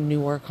to have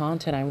newer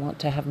content. I want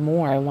to have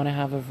more. I want to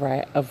have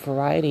a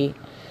variety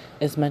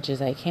as much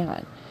as I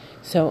can.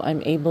 So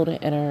I'm able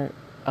to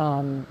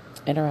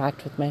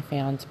interact with my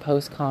fans,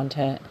 post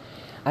content.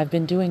 I've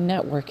been doing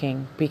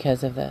networking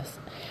because of this.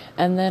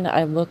 And then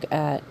I look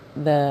at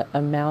the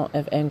amount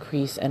of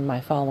increase in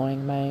my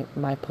following.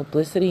 My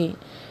publicity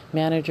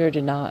manager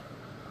did not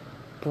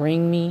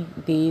bring me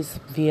these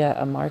via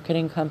a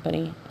marketing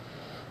company.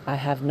 I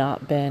have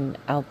not been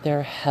out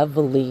there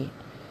heavily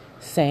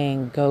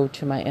saying go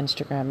to my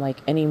Instagram like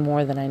any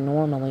more than I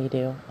normally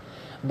do.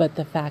 But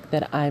the fact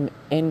that I'm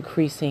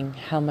increasing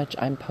how much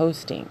I'm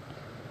posting,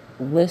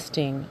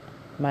 listing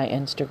my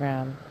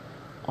Instagram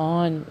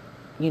on,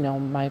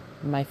 my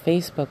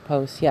Facebook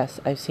posts, yes,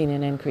 I've seen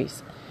an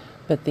increase.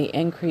 But the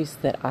increase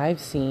that I've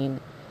seen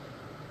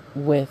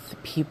with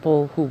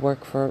people who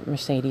work for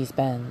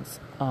Mercedes-Benz,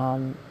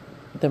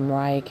 the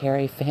Mariah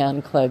Carey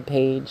fan club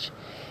page,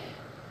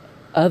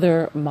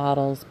 other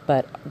models,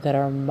 but that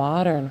are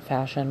modern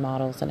fashion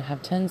models and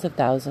have tens of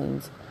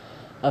thousands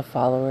of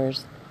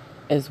followers,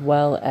 as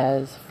well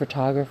as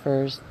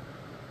photographers,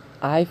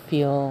 I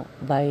feel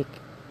like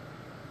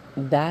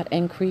that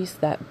increase,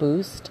 that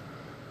boost,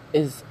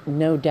 is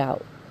no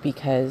doubt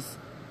because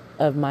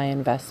of my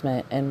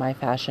investment in my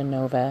Fashion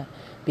Nova,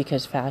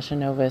 because Fashion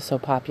Nova is so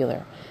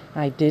popular.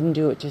 I didn't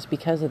do it just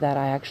because of that.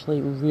 I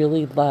actually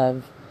really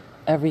love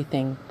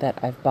everything that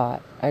I've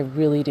bought. I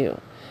really do.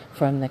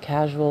 From the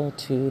casual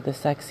to the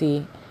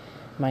sexy,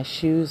 my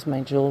shoes,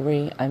 my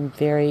jewelry. I'm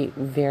very,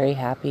 very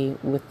happy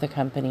with the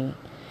company.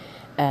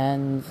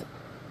 And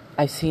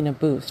I've seen a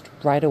boost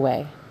right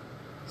away.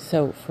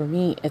 So for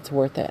me, it's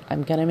worth it.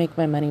 I'm going to make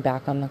my money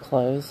back on the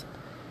clothes.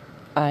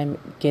 I'm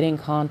getting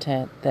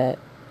content that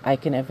I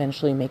can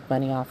eventually make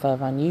money off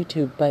of on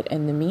YouTube. But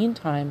in the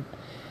meantime,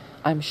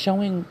 I'm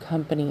showing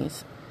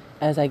companies,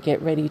 as I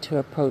get ready to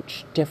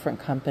approach different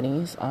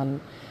companies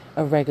on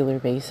a regular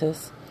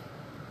basis,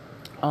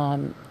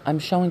 I'm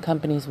showing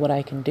companies what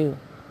I can do.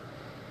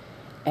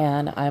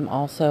 And I'm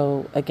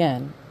also,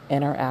 again,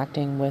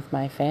 interacting with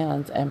my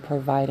fans and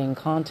providing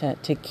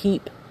content to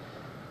keep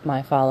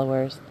my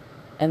followers,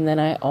 and then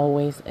I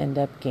always end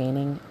up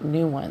gaining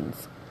new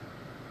ones.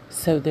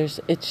 So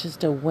it's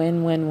just a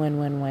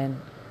win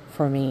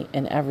for me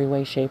in every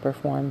way, shape, or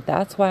form.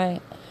 That's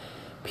why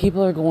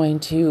people are going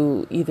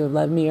to either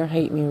love me or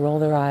hate me, roll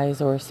their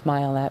eyes or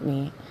smile at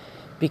me,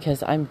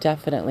 because I'm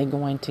definitely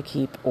going to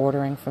keep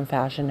ordering from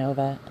Fashion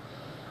Nova.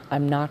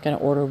 I'm not going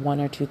to order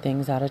one or two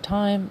things at a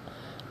time.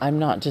 I'm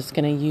not just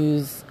going to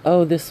use,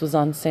 oh, this was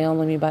on sale,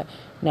 let me buy.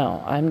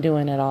 No, I'm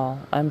doing it all.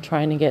 I'm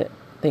trying to get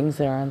things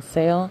that are on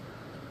sale.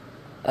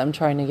 I'm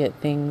trying to get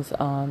things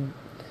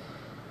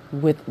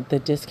with the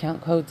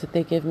discount codes that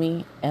they give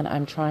me, and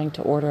I'm trying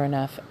to order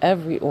enough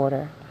every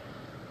order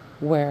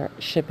where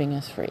shipping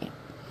is free.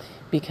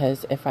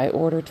 Because if I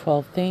order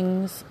 12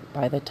 things,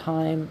 by the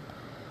time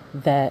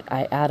that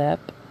I add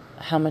up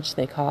how much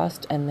they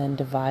cost and then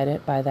divide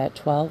it by that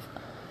 12,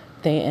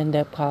 they end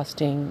up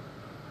costing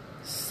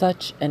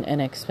such an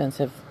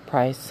inexpensive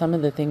price. Some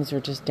of the things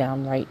are just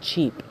downright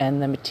cheap,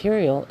 and the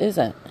material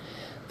isn't.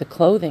 The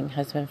clothing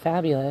has been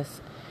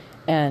fabulous,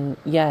 and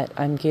yet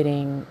I'm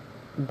getting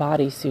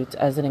bodysuits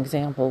as an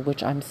example,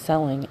 which I'm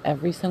selling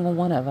every single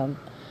one of them,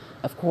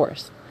 of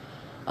course.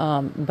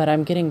 But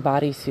I'm getting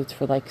bodysuits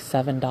for like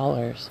 $7,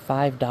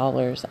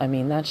 $5. I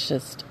mean, that's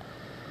just,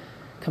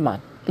 come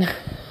on.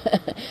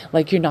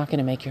 Like, you're not going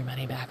to make your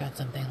money back on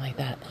something like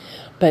that.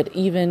 But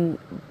even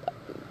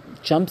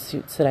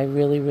jumpsuits that I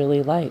really,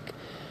 really like,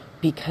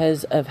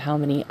 because of how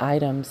many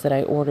items that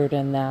I ordered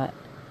in that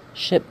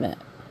shipment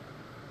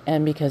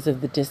and because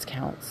of the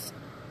discounts,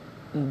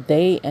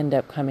 they end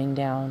up coming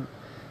down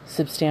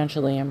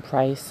substantially in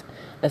price,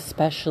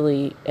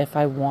 especially if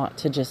I want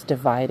to just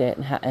divide it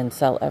and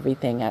sell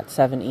everything at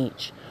 $7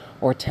 each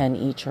or $10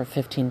 each or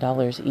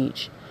 $15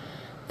 each.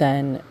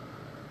 Then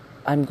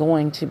I'm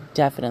going to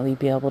definitely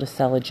be able to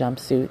sell a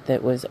jumpsuit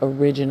that was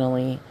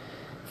originally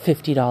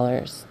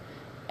 $50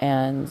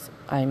 and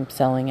I'm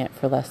selling it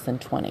for less than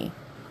 $20.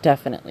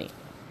 Definitely.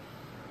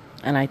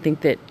 And I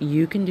think that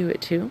you can do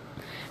it too.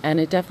 And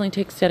it definitely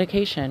takes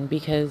dedication,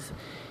 because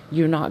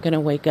you're not going to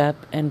wake up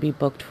and be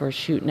booked for a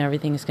shoot and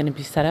everything is going to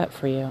be set up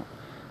for you.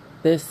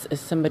 This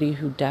is somebody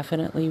who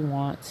definitely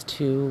wants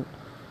to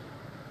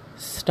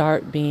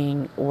start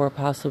being, or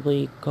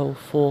possibly go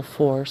full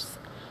force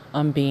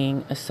on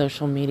being, a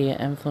social media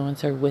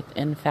influencer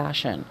within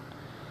fashion.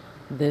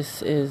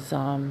 This is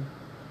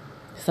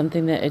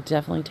something that it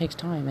definitely takes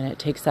time, and it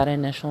takes that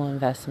initial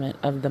investment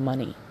of the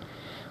money.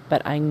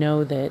 But I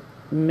know that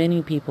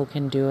many people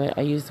can do it.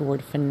 I use the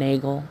word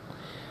finagle,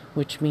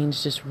 which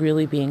means just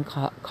really being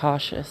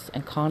cautious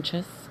and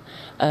conscious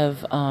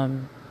of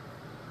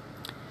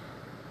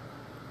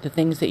the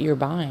things that you're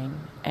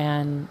buying,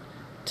 and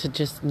to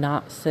just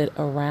not sit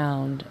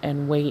around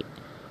and wait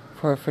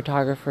for a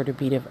photographer to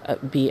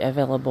be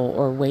available,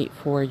 or wait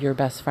for your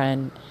best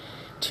friend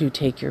to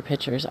take your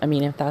pictures. I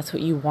mean, if that's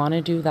what you want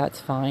to do, that's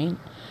fine.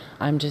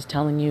 I'm just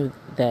telling you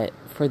that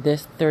for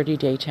this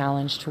 30-day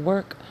challenge to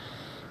work,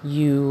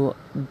 you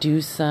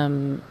do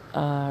some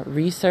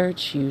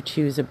research, you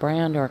choose a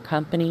brand or a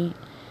company,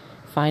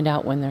 find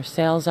out when their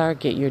sales are,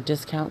 get your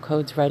discount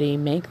codes ready,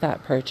 make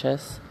that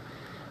purchase,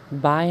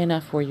 buy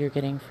enough where you're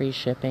getting free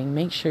shipping,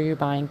 make sure you're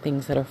buying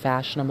things that are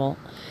fashionable,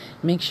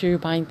 make sure you're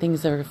buying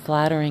things that are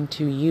flattering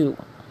to you.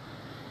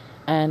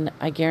 And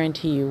I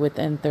guarantee you,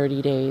 within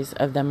 30 days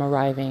of them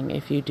arriving,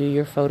 if you do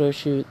your photo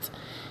shoots,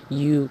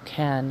 you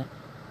can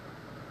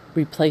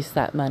replace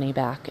that money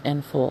back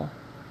in full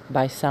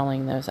by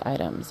selling those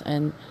items.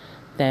 And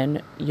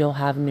then you'll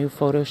have new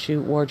photo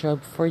shoot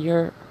wardrobe for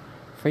your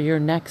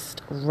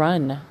next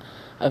run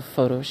of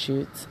photo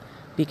shoots,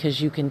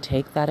 because you can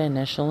take that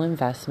initial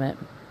investment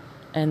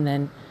and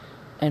then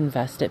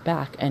invest it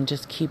back and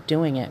just keep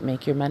doing it.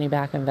 Make your money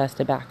back, invest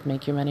it back,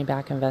 make your money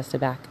back, invest it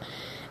back.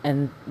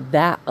 And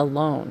that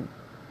alone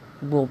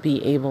will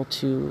be able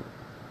to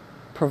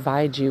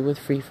provide you with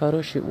free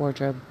photo shoot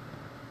wardrobe.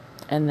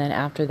 And then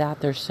after that,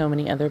 there's so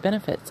many other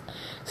benefits.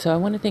 So I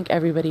want to thank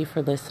everybody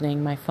for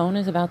listening. My phone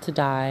is about to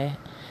die,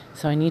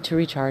 so I need to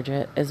recharge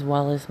it, as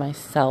well as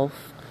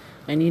myself.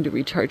 I need to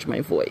recharge my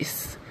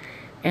voice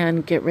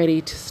and get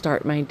ready to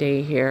start my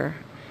day here.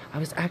 I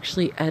was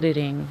actually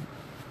editing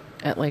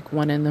at like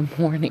 1 a.m.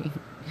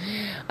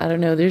 I don't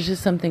know. There's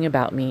just something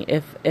about me.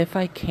 If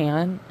I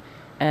can,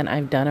 and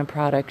I've done a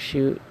product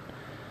shoot,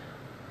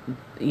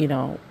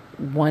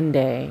 one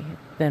day,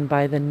 then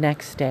by the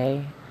next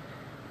day,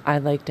 I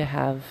like to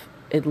have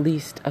at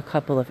least a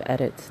couple of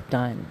edits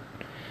done.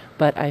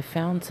 But I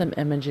found some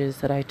images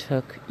that I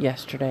took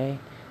yesterday.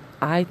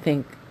 I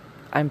think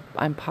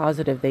I'm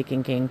positive they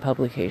can gain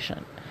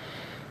publication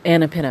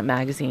in a pinup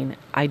magazine.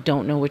 I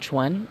don't know which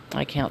one.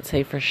 I can't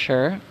say for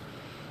sure.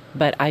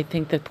 But I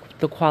think that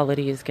the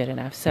quality is good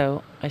enough.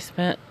 So I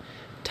spent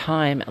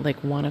time at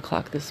like 1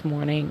 o'clock this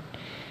morning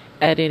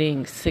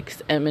editing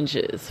 6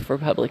 images for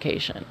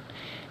publication.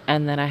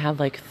 And then I have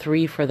like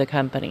 3 for the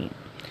company.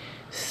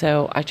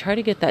 So I try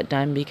to get that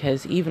done,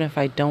 because even if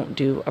I don't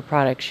do a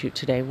product shoot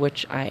today,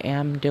 which I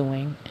am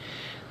doing,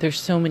 there's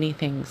so many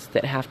things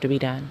that have to be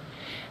done.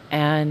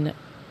 And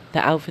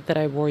the outfit that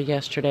I wore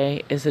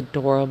yesterday is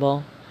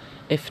adorable.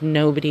 if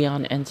nobody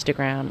on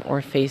Instagram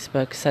or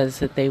Facebook says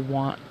that they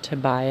want to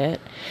buy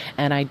it.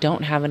 And I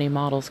don't have any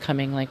models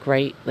coming like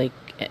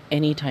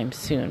anytime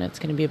soon. It's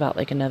going to be about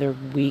like another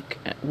week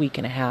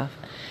and a half.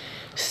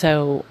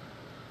 So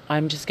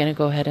I'm just going to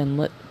go ahead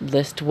and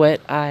list what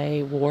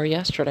I wore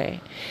yesterday.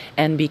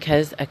 And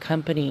because a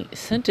company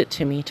sent it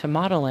to me to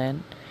model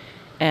in,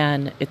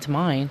 and it's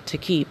mine to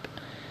keep,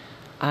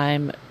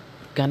 I'm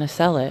going to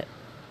sell it.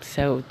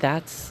 So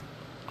that's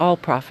all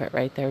profit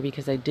right there,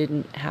 because I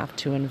didn't have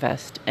to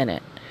invest in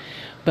it.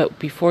 But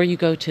before you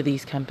go to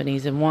these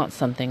companies and want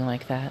something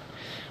like that,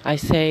 I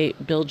say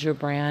build your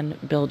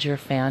brand, build your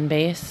fan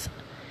base,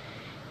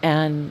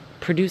 and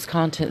produce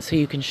content so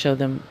you can show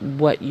them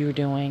what you're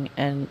doing,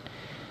 and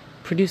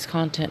produce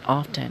content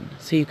often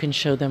so you can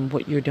show them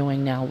what you're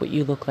doing now, what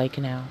you look like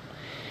now.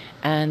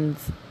 And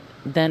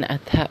then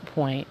at that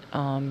point,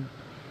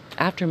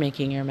 after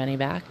making your money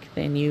back,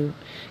 then you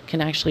can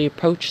actually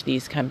approach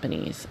these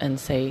companies and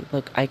say,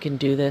 look, I can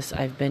do this.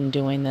 I've been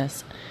doing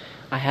this.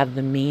 I have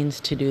the means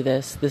to do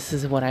this. This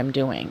is what I'm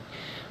doing.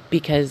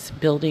 Because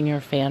building your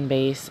fan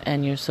base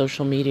and your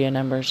social media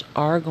numbers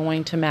are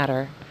going to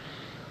matter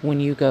when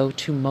you go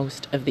to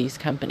most of these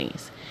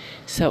companies.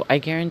 So I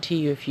guarantee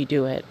you, if you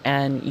do it,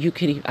 and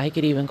I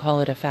could even call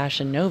it a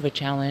Fashion Nova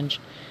challenge,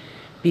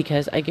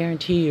 because I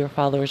guarantee you your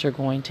followers are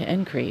going to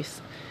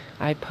increase.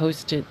 I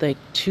posted like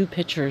 2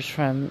 pictures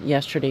from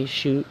yesterday's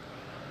shoot,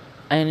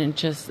 and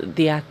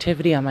the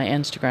activity on my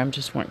Instagram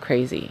just went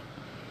crazy.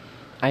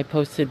 I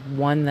posted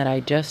one that I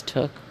just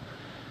took,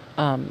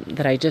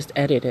 that I just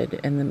edited,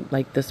 and then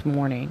like this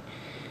morning,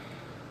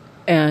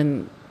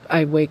 and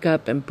I wake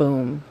up and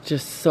boom,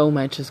 just so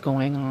much is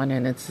going on,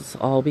 and it's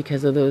all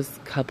because of those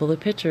couple of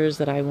pictures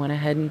that I went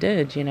ahead and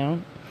did,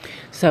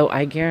 So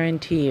I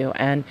guarantee you,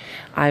 and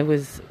I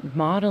was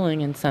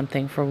modeling in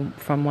something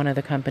from one of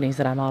the companies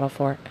that I model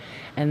for,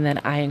 and then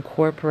I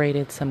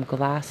incorporated some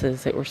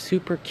glasses that were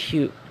super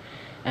cute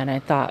and I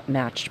thought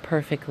matched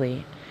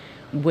perfectly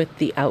with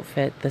the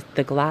outfit.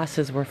 The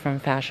glasses were from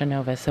Fashion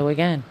Nova. So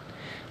again,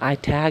 I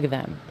tag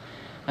them.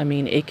 I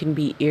mean, it can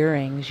be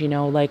earrings,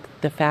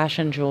 like the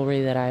fashion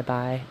jewelry that I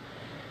buy,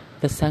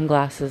 the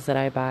sunglasses that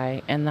I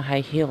buy, and the high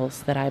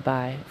heels that I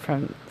buy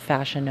from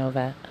Fashion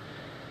Nova.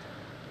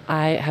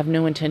 I have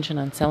no intention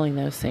on selling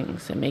those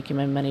things and making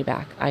my money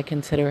back. I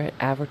consider it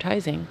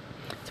advertising.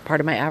 It's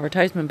part of my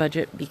advertisement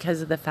budget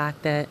because of the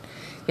fact that,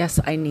 yes,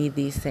 I need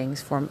these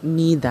things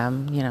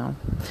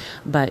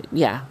but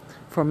yeah,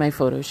 for my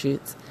photo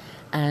shoots,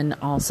 and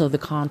also the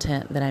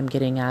content that I'm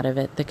getting out of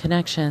it, the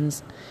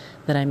connections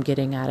that I'm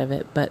getting out of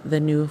it, but the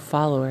new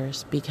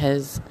followers,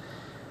 because,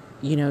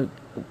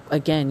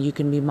 again, you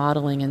can be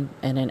modeling in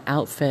an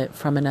outfit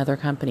from another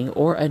company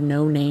or a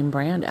no-name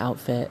brand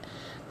outfit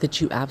that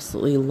you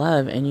absolutely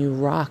love and you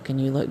rock and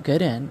you look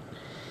good in.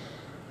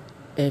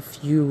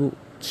 If you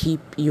keep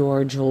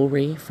your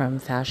jewelry from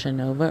Fashion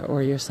Nova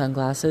or your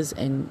sunglasses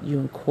and you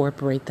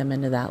incorporate them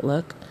into that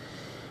look,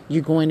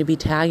 you're going to be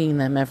tagging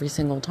them every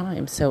single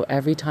time. So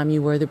every time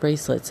you wear the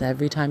bracelets,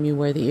 every time you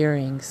wear the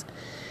earrings,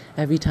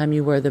 every time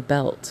you wear the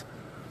belt,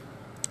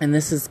 and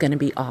this is going to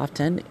be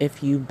often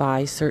if you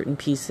buy certain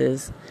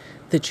pieces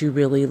that you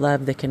really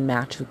love that can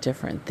match with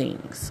different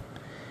things.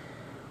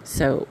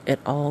 So it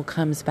all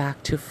comes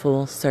back to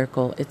full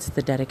circle. It's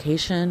the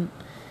dedication,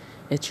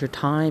 it's your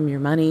time, your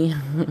money,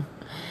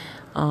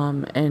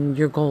 and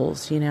your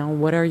goals.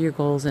 What are your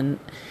goals? And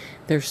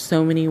there's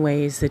so many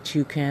ways that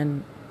you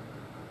can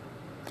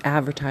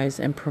advertise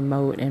and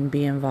promote and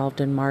be involved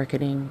in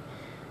marketing.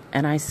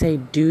 And I say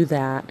do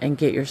that and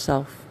get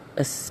yourself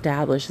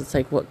established. It's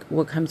like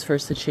what comes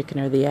first, the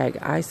chicken or the egg?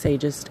 I say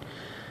just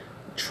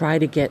try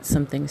to get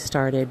something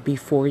started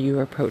before you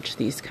approach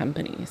these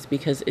companies,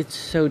 because it's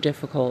so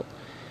difficult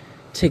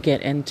to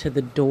get into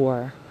the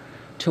door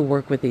to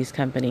work with these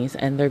companies,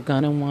 and they're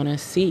going to want to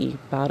see,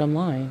 bottom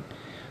line,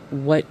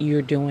 what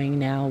you're doing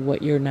now,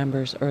 what your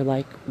numbers are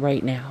like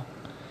right now.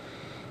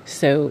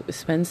 So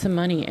spend some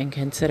money and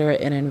consider it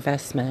an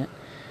investment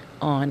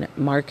on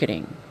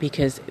marketing,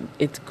 because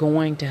it's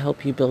going to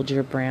help you build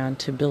your brand,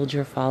 to build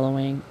your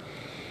following,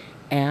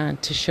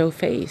 and to show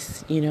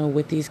face,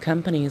 with these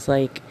companies.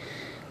 Like,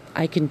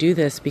 I can do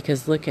this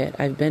because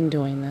I've been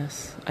doing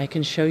this. I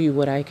can show you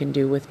what I can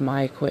do with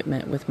my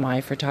equipment, with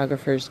my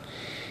photographers,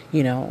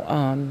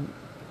 and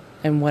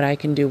what I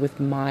can do with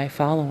my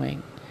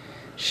following.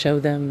 Show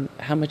them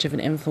how much of an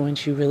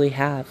influence you really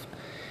have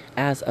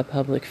as a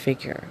public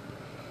figure.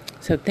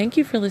 So thank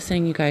you for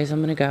listening, you guys. I'm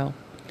going to go.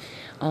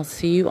 I'll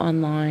see you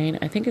online.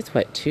 I think it's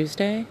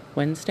Tuesday?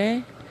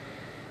 Wednesday?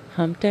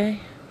 Hump day?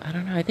 I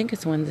don't know. I think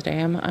it's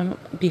Wednesday. I'm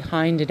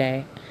behind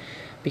today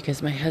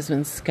because my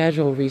husband's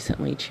schedule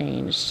recently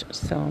changed.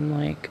 So I'm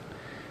like,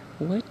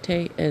 what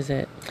day is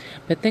it?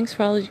 But thanks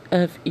for all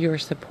of your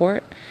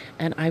support,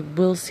 and I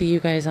will see you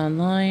guys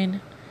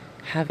online.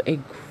 Have a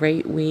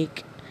great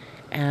week,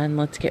 and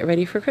let's get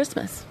ready for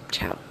Christmas.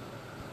 Ciao.